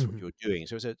alive, and that's what Hmm. you're doing.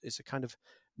 So it's a kind of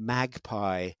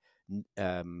magpie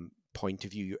point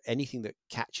of view. Anything that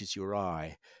catches your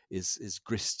eye is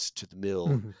grist to the mill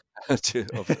Hmm.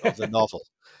 of the novel.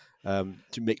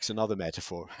 To mix another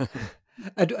metaphor.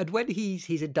 And when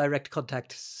he's in direct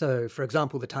contact, so for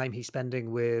example, the time he's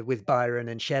spending with Byron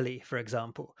and Shelley, for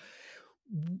example,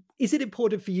 is it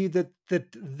important for you that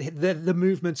the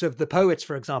movements of the poets,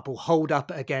 for example, hold up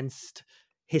against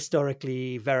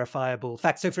historically verifiable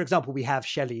facts? So, for example, we have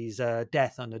Shelley's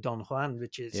death under Don Juan,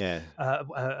 which is Yeah.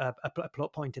 a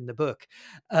plot point in the book.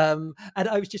 And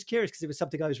I was just curious because it was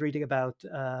something I was reading about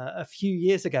a few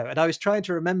years ago, and I was trying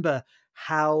to remember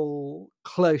how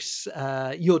close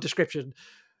your description,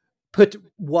 put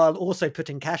while also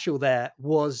putting Cashel there,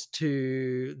 was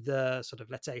to the sort of,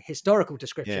 let's say, historical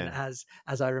description Yeah.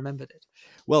 as I remembered it.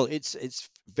 Well, it's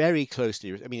very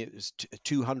closely. I mean, it was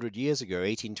 200 years ago,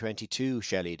 1822.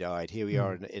 Shelley died. Here we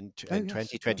are Hmm. Oh in yes, of course.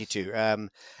 2022.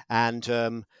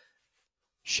 And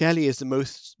Shelley is the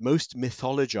most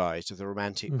mythologized of the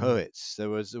Romantic Hmm. poets. There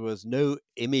was no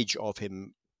image of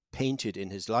him painted in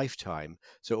his lifetime,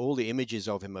 so all the images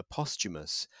of him are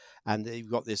posthumous. And you've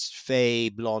got this fey,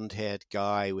 blonde-haired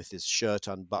guy with his shirt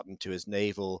unbuttoned to his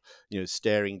navel,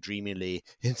 staring dreamily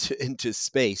into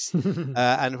space.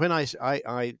 And when I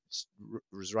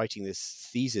was writing this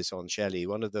thesis on Shelley,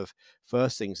 one of the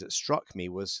first things that struck me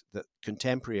was that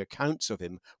contemporary accounts of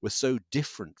him were so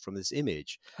different from this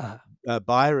image. Ah.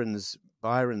 Byron's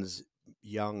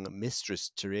young mistress,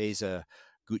 Teresa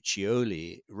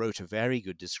Guccioli, wrote a very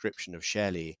good description of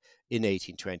Shelley in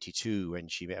 1822 or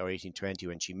 1820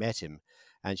 when she met him,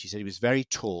 and she said he was very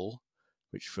tall,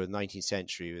 which for the 19th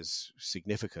century was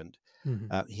significant.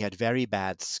 Mhm. He had very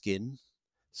bad skin,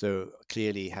 so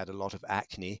clearly he had a lot of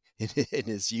acne in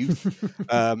his youth.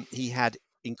 He had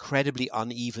incredibly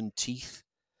uneven teeth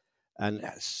and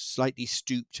slightly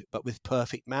stooped, but with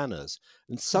perfect manners.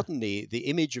 And Huh. suddenly, the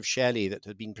image of Shelley that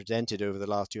had been presented over the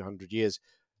last 200 years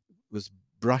was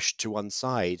brushed to one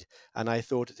side, and I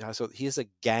thought, here's a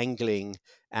gangling,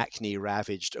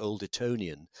 acne-ravaged old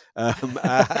Etonian, and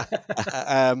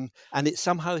it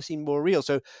somehow seemed more real.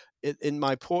 So, in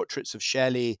my portraits of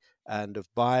Shelley and of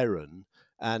Byron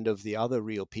and of the other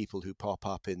real people who pop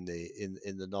up in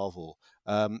the novel,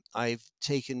 I've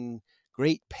taken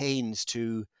great pains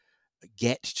to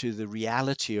get to the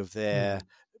reality of Mhm.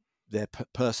 their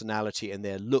personality and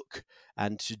their look,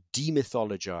 and to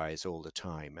demythologize all the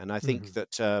time. And I think Mhm.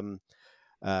 that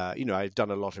I've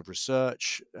done a lot of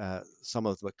research. Some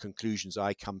of the conclusions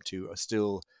I come to are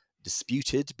still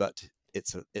disputed, but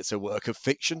it's a work of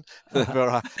fiction Uh-huh.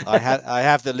 where I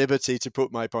have the liberty to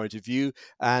put my point of view,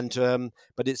 and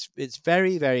but it's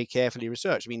very, very carefully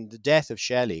researched. I mean, the death of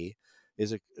Shelley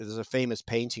there's a famous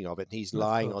painting of it, and he's Of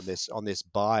lying on course. this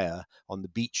bier on the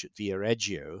beach at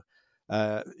Viareggio,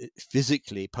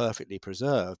 physically perfectly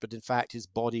preserved, but in fact his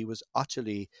body was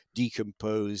utterly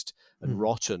decomposed and Mhm.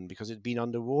 rotten because it had been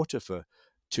underwater for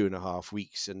 2.5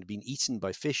 weeks and been eaten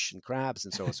by fish and crabs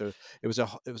and so on. So it was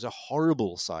a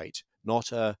horrible sight,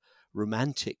 not a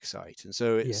romantic sight. And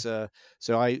so Yeah.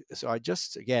 so I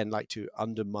just again like to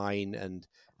undermine and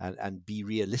be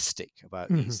realistic about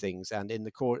these Mhm. things. And in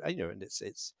the court, and it's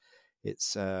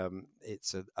a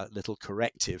little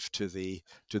corrective to the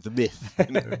myth.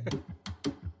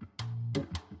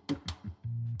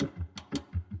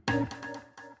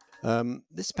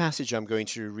 This passage I'm going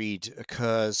to read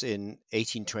occurs in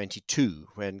 1822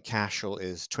 when Cashel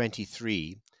is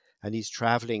 23 and he's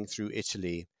traveling through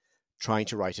Italy trying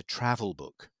to write a travel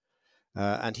book.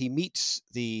 And he meets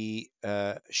the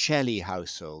Shelley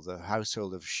household, the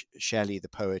household of Shelley, the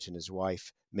poet, and his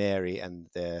wife, Mary, and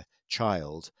their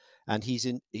child. And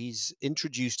he's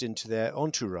introduced into their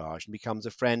entourage and becomes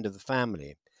a friend of the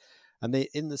family. And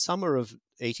in the summer of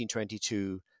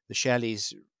 1822, the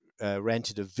Shelleys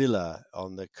rented a villa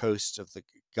on the coast of the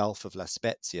Gulf of La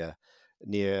Spezia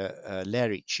near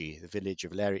Lerici, the village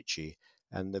of Lerici.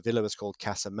 And the villa was called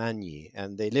Casamagni.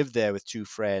 And they lived there with two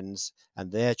friends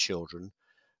and their children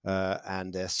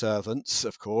and their servants,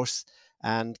 of course.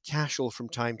 And Cashel, from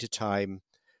time to time,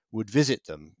 would visit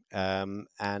them,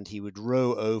 and he would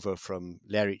row over from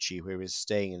Lerici, where he was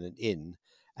staying in an inn,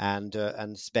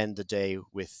 and spend the day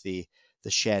with the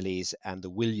Shelleys and the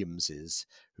Williamses,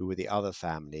 who were the other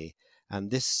family. And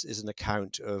this is an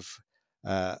account of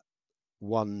uh,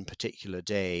 one particular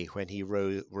day when he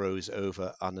rose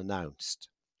over unannounced.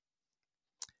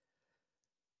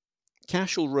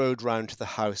 Cashel rode round to the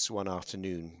house one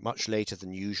afternoon, much later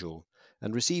than usual,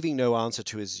 and receiving no answer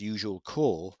to his usual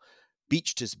call,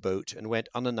 beached his boat and went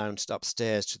unannounced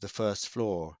upstairs to the first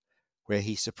floor, where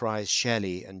he surprised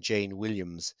Shelley and Jane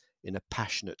Williams in a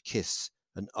passionate kiss,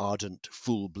 an ardent,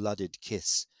 full-blooded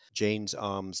kiss, Jane's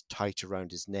arms tight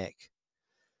around his neck.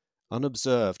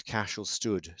 Unobserved, Cashel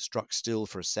stood, struck still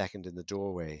for a second in the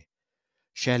doorway.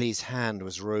 Shelley's hand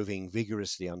was roving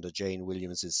vigorously under Jane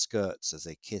Williams's skirts as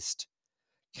they kissed.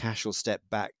 Cashel stepped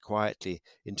back quietly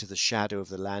into the shadow of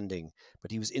the landing,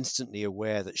 but he was instantly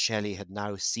aware that Shelley had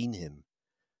now seen him.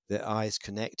 Their eyes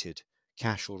connected.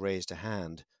 Cashel raised a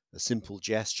hand, a simple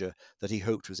gesture that he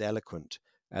hoped was eloquent,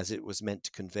 as it was meant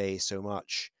to convey so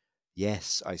much.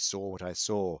 Yes, I saw what I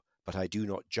saw, but I do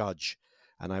not judge,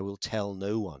 and I will tell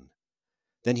no one.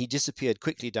 Then he disappeared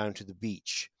quickly down to the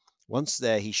beach. Once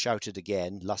there, he shouted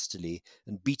again, lustily,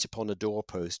 and beat upon a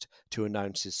doorpost to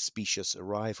announce his specious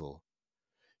arrival.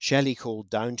 Shelley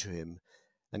called down to him,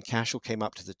 and Cashel came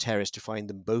up to the terrace to find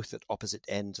them both at opposite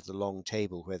ends of the long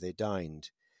table where they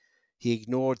dined. He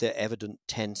ignored their evident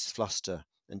tense fluster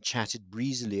and chatted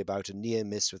breezily about a near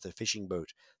miss with a fishing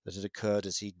boat that had occurred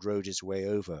as he'd rowed his way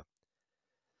over.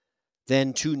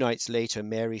 Then, 2 nights later,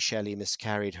 Mary Shelley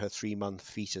miscarried her 3-month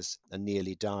fetus and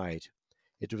nearly died.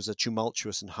 It was a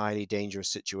tumultuous and highly dangerous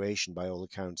situation by all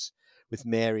accounts, with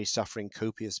Mary suffering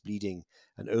copious bleeding,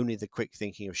 and only the quick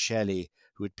thinking of Shelley,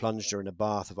 who had plunged her in a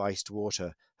bath of iced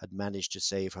water, had managed to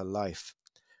save her life.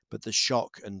 But the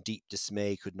shock and deep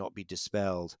dismay could not be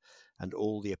dispelled, and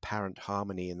all the apparent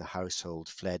harmony in the household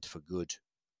fled for good.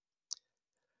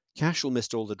 Cashel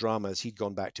missed all the drama as he'd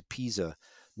gone back to Pisa,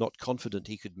 not confident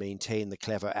he could maintain the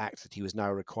clever act that he was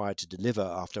now required to deliver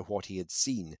after what he had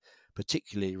seen,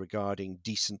 particularly regarding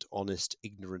decent, honest,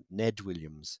 ignorant Ned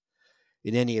Williams.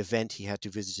 In any event, he had to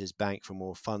visit his bank for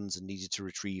more funds and needed to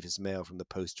retrieve his mail from the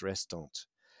poste restante.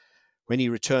 When he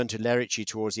returned to Lerici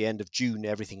towards the end of June,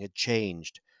 everything had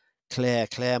changed. Claire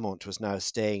Claremont was now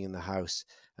staying in the house,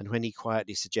 and when he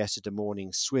quietly suggested a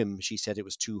morning swim, she said it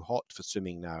was too hot for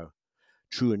swimming now.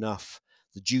 True enough,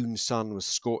 the June sun was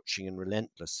scorching and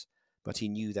relentless, but he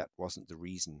knew that wasn't the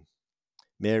reason.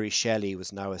 Mary Shelley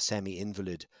was now a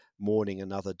semi-invalid, mourning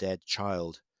another dead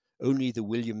child. Only the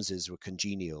Williamses were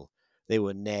congenial. They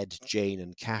were Ned, Jane,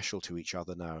 and Cashel to each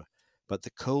other now, but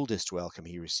the coldest welcome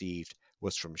he received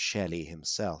was from Shelley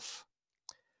himself.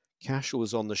 Cashel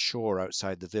was on the shore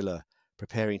outside the villa,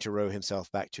 preparing to row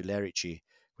himself back to Lerici,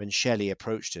 when Shelley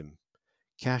approached him.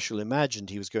 Cashel imagined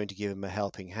he was going to give him a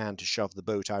helping hand to shove the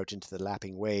boat out into the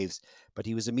lapping waves, but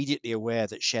he was immediately aware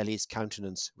that Shelley's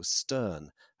countenance was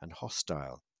stern and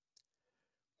hostile.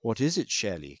 "What is it,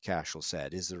 Shelley?" Cashel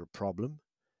said. "Is there a problem?"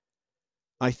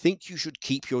 "I think you should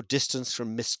keep your distance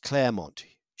from Miss Claremont,"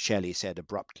 Shelley said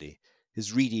abruptly,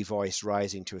 his reedy voice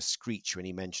rising to a screech when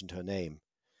he mentioned her name.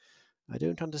 "I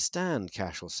don't understand,"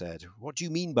 Cashel said. "What do you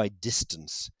mean by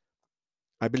distance?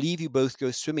 I believe you both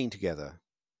go swimming together."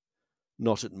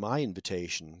 "Not at my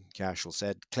invitation," Cashel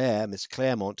said. "Miss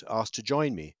Claremont, asked to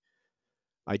join me."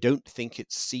 "I don't think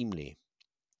it's seemly."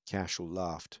 Cashel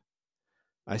laughed.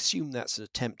 "I assume that's an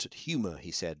attempt at humour,"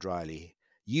 he said dryly.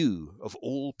 "You, of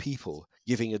all people,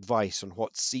 giving advice on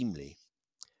what's seemly."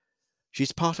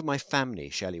 "She's part of my family,"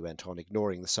 Shelley went on,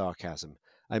 ignoring the sarcasm.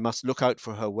 "I must look out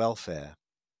for her welfare."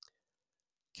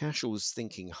 Cashel was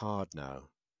thinking hard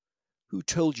now. "Who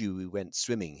told you we went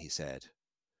swimming?" he said.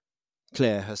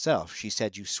 "Claire herself. She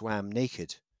said you swam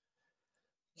naked."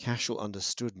 Cashel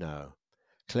understood now.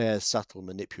 Claire's subtle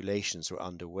manipulations were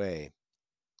underway.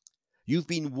 "You've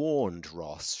been warned,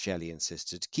 Ross," Shelley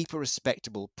insisted. "Keep a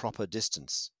respectable, proper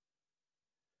distance."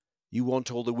 "You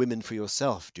want all the women for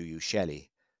yourself, do you,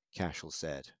 Shelley?" Cashel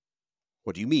said.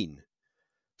 "What do you mean?"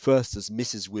 "First there's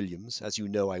Mrs. Williams. As you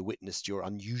know, I witnessed your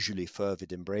unusually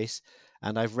fervid embrace,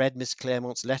 and I've read Miss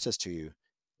Claremont's letters to you.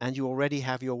 And you already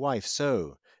have your wife,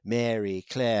 so Mary,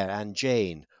 Claire, and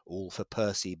Jane, all for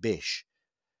Percy Bysshe."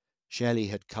 Shelley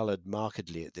had coloured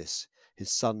markedly at this,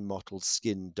 his sun-mottled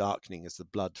skin darkening as the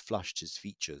blood flushed his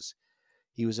features.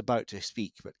 He was about to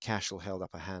speak, but Cashel held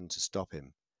up a hand to stop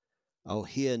him. "I'll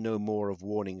hear no more of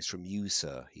warnings from you,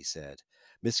 sir," he said.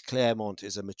 "Miss Claremont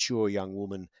is a mature young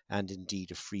woman, and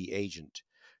indeed a free agent.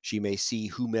 She may see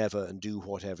whomever and do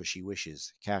whatever she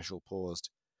wishes." Cashel paused.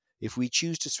 "If we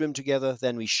choose to swim together,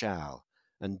 then we shall,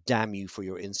 and damn you for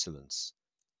your insolence."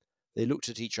 They looked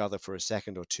at each other for a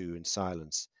second or two in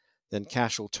silence. Then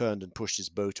Cashel turned and pushed his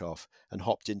boat off, and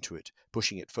hopped into it,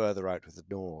 pushing it further out with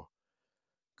an oar.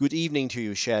 "Good evening to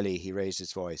you, Shelley," he raised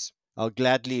his voice. "I'll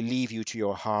gladly leave you to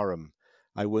your harem.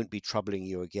 I won't be troubling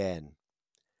you again."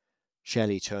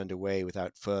 Shelley turned away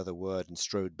without further word and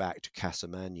strode back to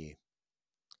Castlemagne.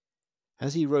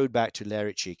 As he rode back to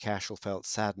Lerici, Cashel felt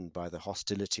saddened by the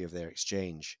hostility of their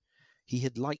exchange. He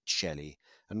had liked Shelley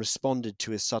and responded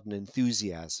to his sudden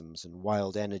enthusiasms and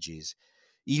wild energies,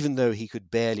 even though he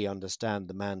could barely understand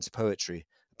the man's poetry,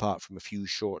 apart from a few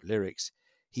short lyrics.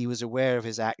 He was aware of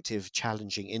his active,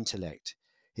 challenging intellect,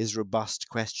 his robust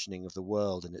questioning of the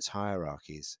world and its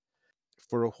hierarchies.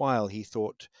 For a while he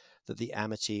thought that the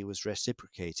amity was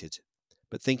reciprocated,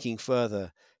 but thinking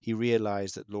further, he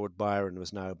realized that Lord Byron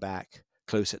was now back,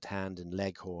 close at hand in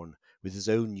Leghorn, with his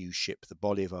own new ship, the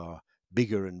Bolivar,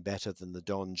 bigger and better than the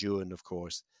Don Juan, of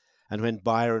course. And when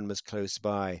Byron was close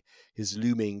by, his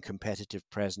looming competitive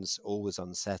presence always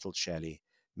unsettled Shelley,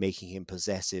 making him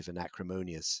possessive and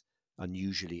acrimonious,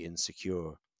 unusually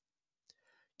insecure.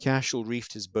 Cashel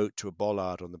reefed his boat to a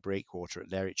bollard on the breakwater at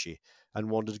Lerici and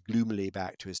wandered gloomily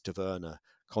back to his taverna,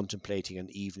 contemplating an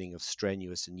evening of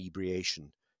strenuous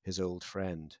inebriation, his old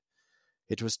friend.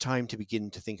 It was time to begin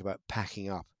to think about packing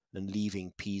up and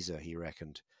leaving Pisa, he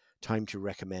reckoned, time to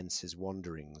recommence his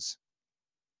wanderings.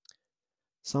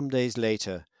 Some days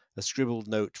later, a scribbled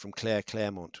note from Claire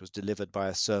Clairmont was delivered by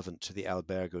a servant to the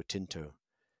Albergo Tinto.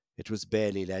 It was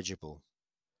barely legible.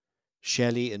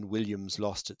 Shelley and Williams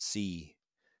lost at sea.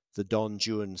 The Don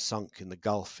Juan sunk in the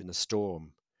Gulf in a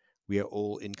storm. We are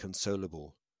all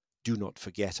inconsolable. Do not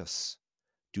forget us.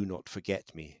 Do not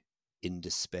forget me. In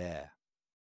despair.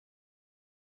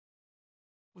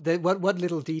 One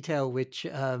little detail which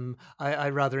I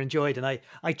rather enjoyed, and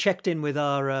I checked in with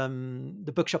our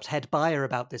the bookshop's head buyer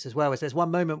about this as well. Is there's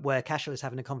one moment where Cashel is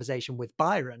having a conversation with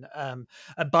Byron, and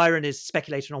Byron is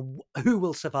speculating on who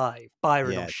will survive,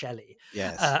 Byron or Shelley.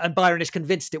 Yes. And Byron is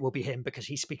convinced it will be him because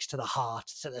he speaks to the heart,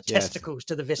 to the testicles,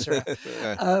 to the viscera.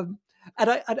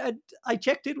 And I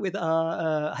checked in with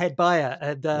our head buyer,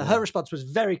 and her response was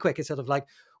very quick. It's sort of like,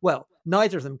 well,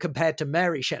 neither of them compared to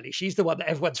Mary Shelley. She's the one that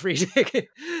everyone's reading.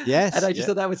 Yes. And I just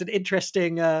thought that was an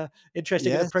interesting and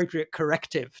appropriate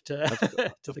corrective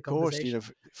to to the conversation. Of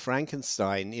course,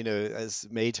 Frankenstein, has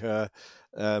made her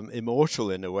immortal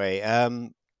in a way.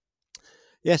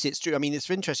 Yes, it's true. I mean, it's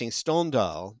interesting.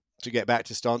 Stendhal, to get back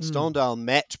to Stendhal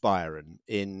met Byron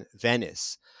in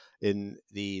Venice in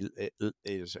it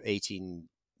was 1819,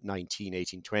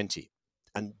 1820,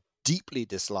 and deeply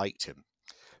disliked him.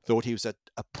 Thought he was an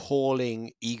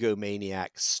appalling egomaniac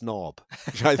snob,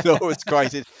 which I thought was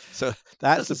quite. So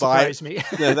that's the Byron. Me.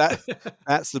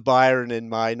 That's the Byron in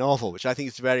my novel, which I think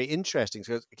is very interesting.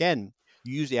 So again,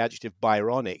 you use the adjective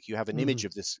Byronic. You have an image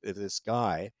of this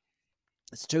guy.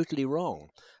 It's totally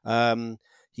wrong.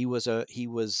 He was a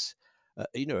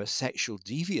sexual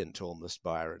deviant almost,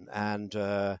 Byron,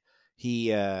 and he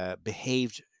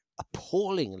behaved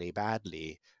appallingly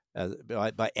badly.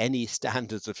 By any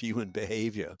standards of human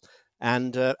behavior,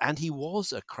 and he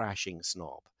was a crashing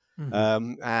snob,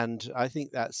 and I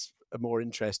think that's a more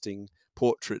interesting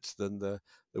portrait than the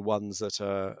ones that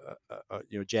are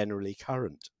generally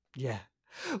current. Yeah,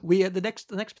 the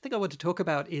next thing I want to talk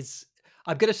about is,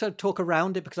 I'm going to sort of talk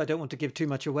around it because I don't want to give too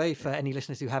much away for any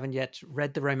listeners who haven't yet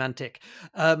read The Romantic.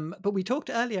 But we talked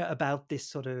earlier about this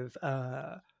sort of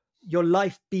your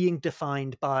life being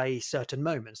defined by certain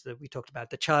moments that we talked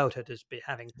about. The childhood as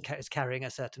carrying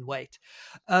a certain weight.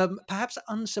 Perhaps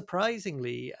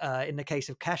unsurprisingly, in the case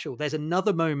of Cashel, there's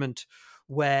another moment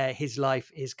where his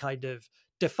life is kind of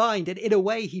defined, and in a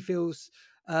way he feels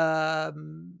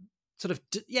sort of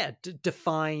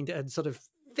defined and sort of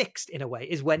fixed in a way,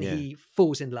 is when he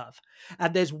falls in love.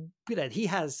 And there's he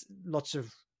has lots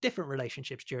of different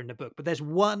relationships during the book, but there's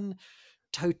one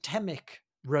totemic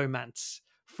romance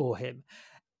for him,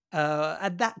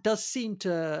 and that does seem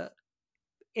to,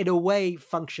 in a way,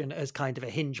 function as kind of a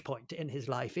hinge point in his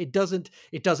life. It doesn't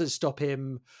stop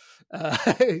him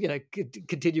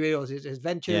continuing on his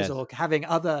adventures or having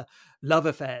other love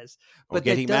affairs, but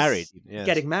getting married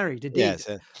indeed. Yes.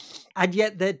 And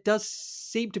yet there does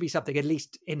seem to be something, at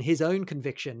least in his own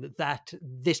conviction, that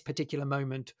this particular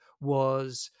moment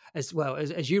was, as well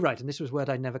as you write, and this was a word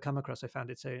I'd never come across, I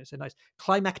found it so nice,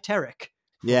 climacteric.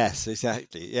 Yes,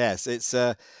 exactly. Yes, it's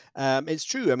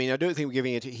true. I mean, I don't think we're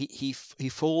giving it. He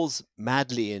falls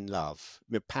madly in love,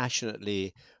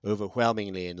 passionately,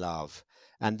 overwhelmingly in love,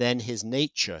 and then his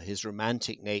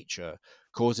romantic nature,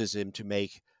 causes him to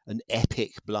make an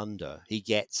epic blunder. He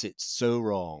gets it so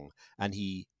wrong, and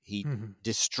he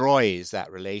destroys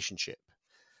that relationship.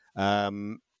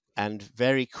 And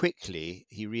very quickly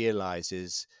he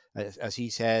realizes, as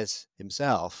he says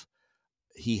himself,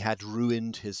 he had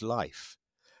ruined his life.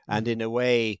 And in a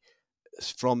way,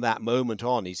 from that moment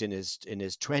on, he's in his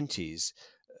 20s.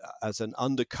 as an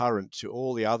undercurrent to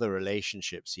all the other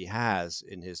relationships he has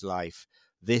in his life,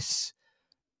 this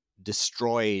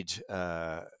destroyed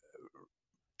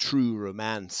true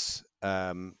romance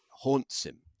haunts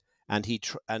him, and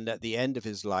and at the end of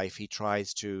his life he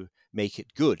tries to make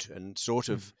it good and sort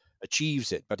of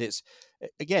achieves it. But it's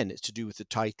to do with the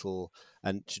title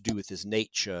and to do with his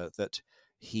nature, that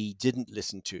he didn't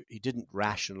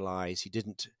rationalize, he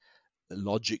didn't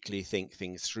logically think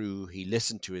things through. He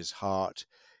listened to his heart,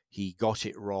 he got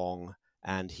it wrong,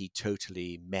 and he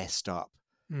totally messed up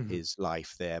his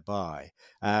life thereby.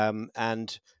 And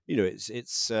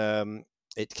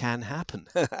it can happen,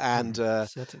 and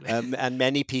and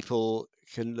many people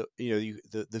can look.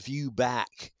 The view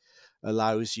back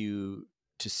allows you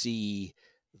to see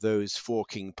those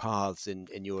forking paths in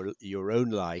your own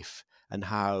life, and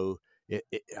how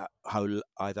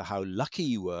how lucky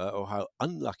you were or how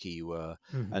unlucky you were,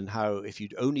 and how if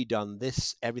you'd only done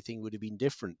this, everything would have been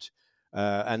different.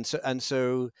 And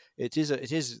so it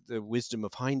is the wisdom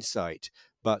of hindsight.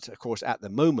 But of course, at the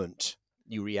moment,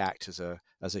 you react as a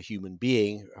human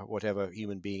being, whatever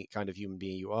kind of human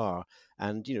being you are,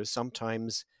 and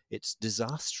sometimes it's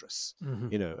disastrous.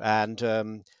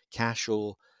 And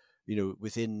Cashel,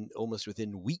 almost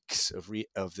within weeks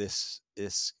of this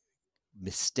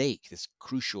mistake, this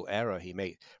crucial error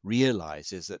he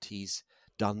realizes that he's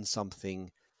done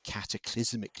something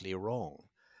cataclysmically wrong,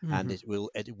 and it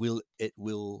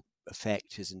will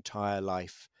affect his entire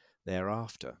life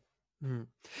thereafter.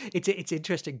 It's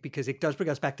interesting because it does bring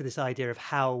us back to this idea of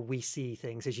how we see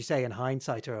things, as you say, in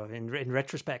hindsight or in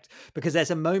retrospect, because there's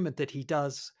a moment that he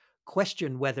does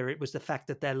question whether it was the fact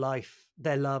that their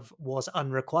love was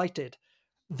unrequited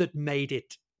that made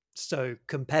it so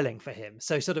compelling for him.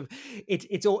 So sort of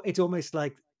it's almost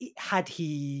like, had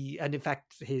he, and in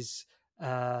fact his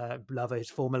his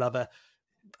former lover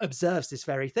observes this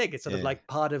very thing. It's sort of like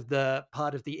part of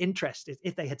the interest.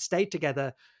 If they had stayed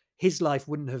together, his life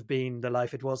wouldn't have been the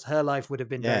life it was. Her life would have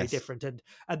been very different, and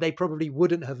they probably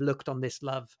wouldn't have looked on this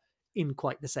love in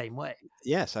quite the same way.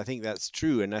 Yes, I think that's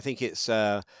true, and I think it's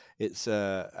a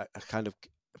kind of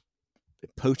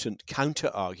potent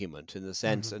counter argument in the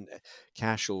sense, and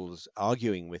Cashel's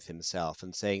arguing with himself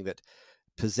and saying that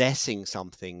possessing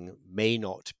something may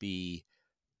not be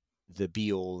the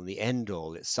be all and the end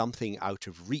all. It's something out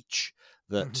of reach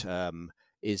that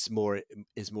is more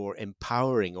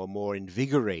empowering or more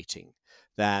invigorating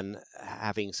than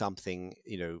having something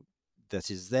that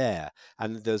is there.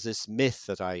 And there's this myth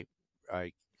that I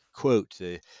quote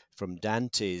from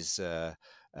Dante's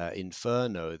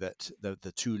Inferno, that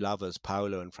the two lovers,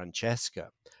 Paolo and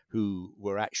Francesca, who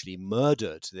were actually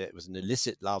murdered. It was an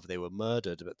illicit love. They were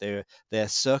murdered, but their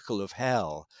circle of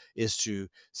hell is to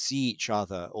see each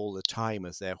other all the time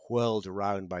as they're whirled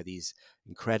around by these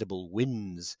incredible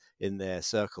winds in their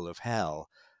circle of hell.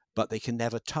 But they can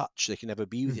never touch. They can never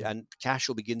be with you. And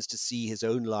Cashel begins to see his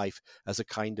own life as a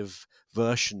kind of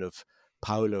version of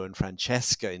Paolo and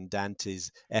Francesca in Dante's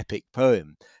epic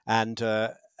poem. But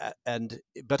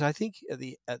I think at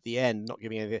the end, not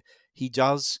giving anything, he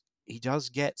does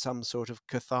get some sort of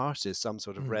catharsis, some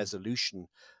sort of resolution,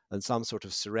 and some sort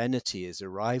of serenity is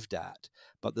arrived at.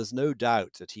 But there's no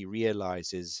doubt that he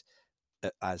realizes,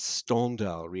 as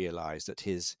Stendhal realized, that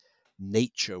his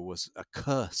nature was a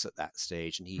curse at that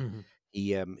stage, and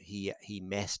he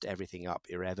messed everything up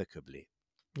irrevocably.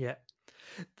 Yeah.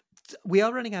 We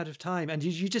are running out of time, and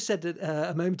you just said that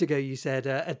a moment ago. You said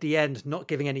at the end, not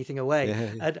giving anything away,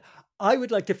 and I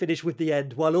would like to finish with the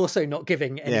end while also not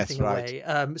giving anything away.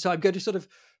 So I'm going to sort of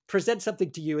present something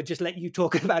to you and just let you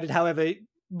talk about it however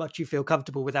much you feel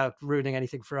comfortable without ruining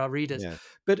anything for our readers.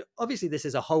 But obviously, this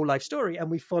is a whole life story,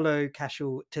 and we follow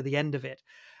Cashel to the end of it.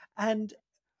 And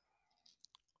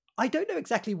I don't know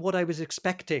exactly what I was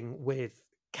expecting with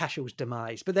Cashel's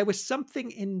demise, but there was something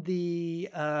in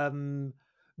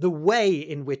the way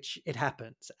in which it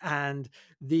happens and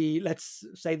let's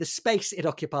say the space it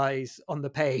occupies on the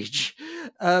page,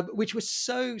 which was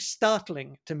so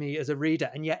startling to me as a reader,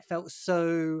 and yet felt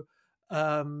so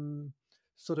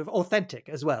sort of authentic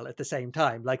as well at the same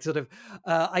time. Like sort of,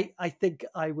 I think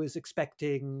I was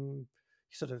expecting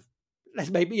sort of,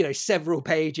 maybe several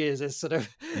pages as sort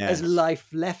of as life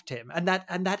left him, and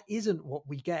that isn't what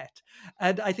we get.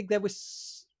 And I think that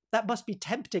must be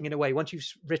tempting in a way, once you've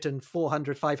written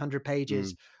 400, 500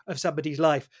 pages of somebody's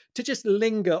life, to just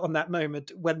linger on that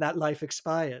moment when that life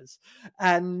expires,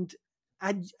 and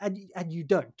you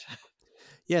don't.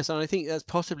 Yes, and I think that's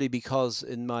possibly because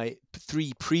in my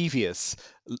 3 previous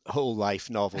whole life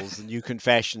novels, The New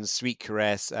Confessions, Sweet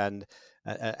Caress, and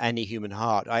Any Human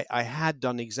Heart, I had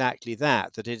done exactly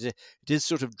that. That it is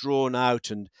sort of drawn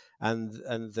out, and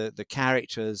the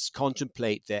characters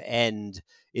contemplate their end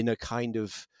in a kind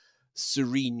of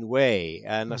serene way.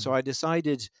 And so I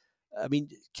decided, I mean,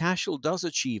 Cashel does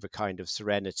achieve a kind of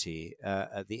serenity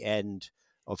at the end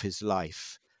of his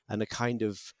life, and a kind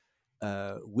of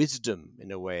wisdom,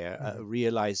 in a way, a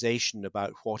realization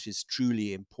about what is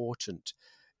truly important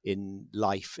in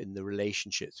life, in the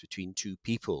relationships between two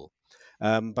people.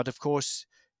 But of course,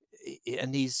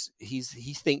 and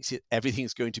he thinks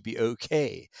everything's going to be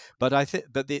okay. But I think,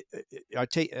 I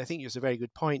think it's a very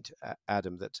good point,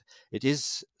 Adam, that it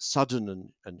is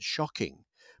sudden and shocking.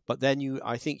 But then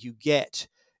I think you get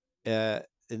in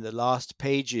the last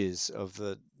pages of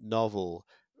the novel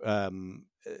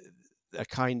a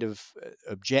kind of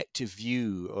objective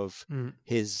view of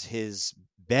his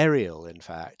burial, in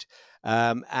fact,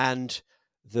 and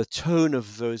the tone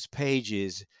of those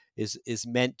pages is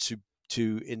meant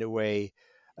to in a way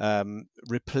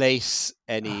replace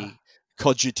any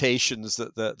cogitations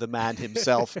that the man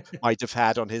himself might have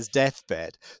had on his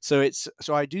deathbed. So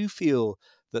I do feel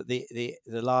that the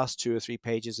last 2 or 3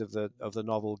 pages of the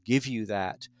novel give you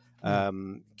that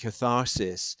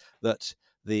catharsis that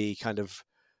the kind of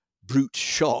brute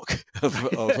shock of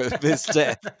his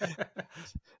death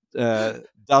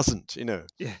doesn't,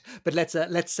 Yeah, but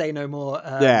let's say no more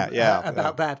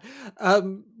about that.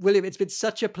 William, it's been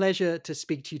such a pleasure to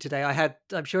speak to you today.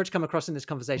 I'm sure it's come across in this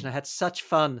conversation, I had such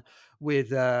fun with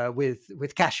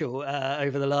Cashel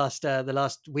over the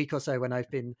last week or so when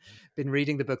I've been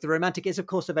reading the book. The Romantic is, of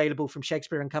course, available from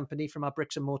Shakespeare and Company, from our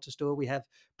bricks and mortar store. We have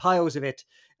piles of it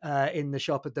in the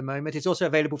shop at the moment. It's also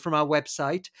available from our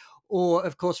website, or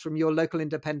of course from your local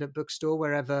independent bookstore,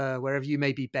 wherever you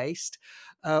may be based.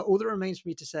 All that remains for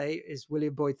me to say is,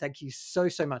 William Boyd, thank you so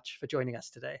much for joining us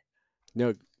today.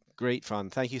 No, great fun.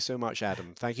 Thank you so much,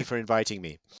 Adam. Thank you for inviting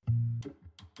me.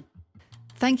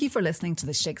 Thank you for listening to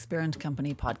the Shakespeare and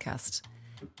Company podcast.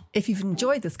 If you've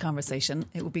enjoyed this conversation,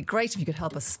 it would be great if you could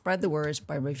help us spread the word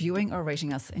by reviewing or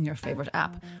rating us in your favourite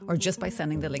app, or just by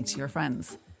sending the link to your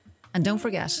friends. And don't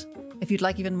forget, if you'd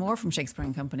like even more from Shakespeare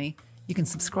and Company, you can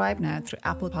subscribe now through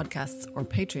Apple Podcasts or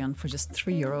Patreon for just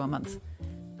 €3 a month.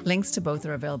 Links to both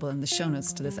are available in the show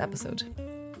notes to this episode.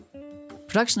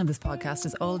 Production of this podcast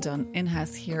is all done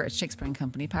in-house here at Shakespeare and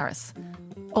Company, Paris.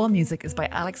 All music is by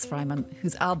Alex Fryman,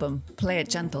 whose album, Play It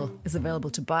Gentle, is available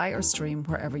to buy or stream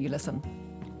wherever you listen.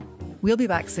 We'll be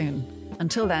back soon.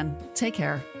 Until then, take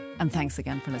care, and thanks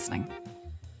again for listening.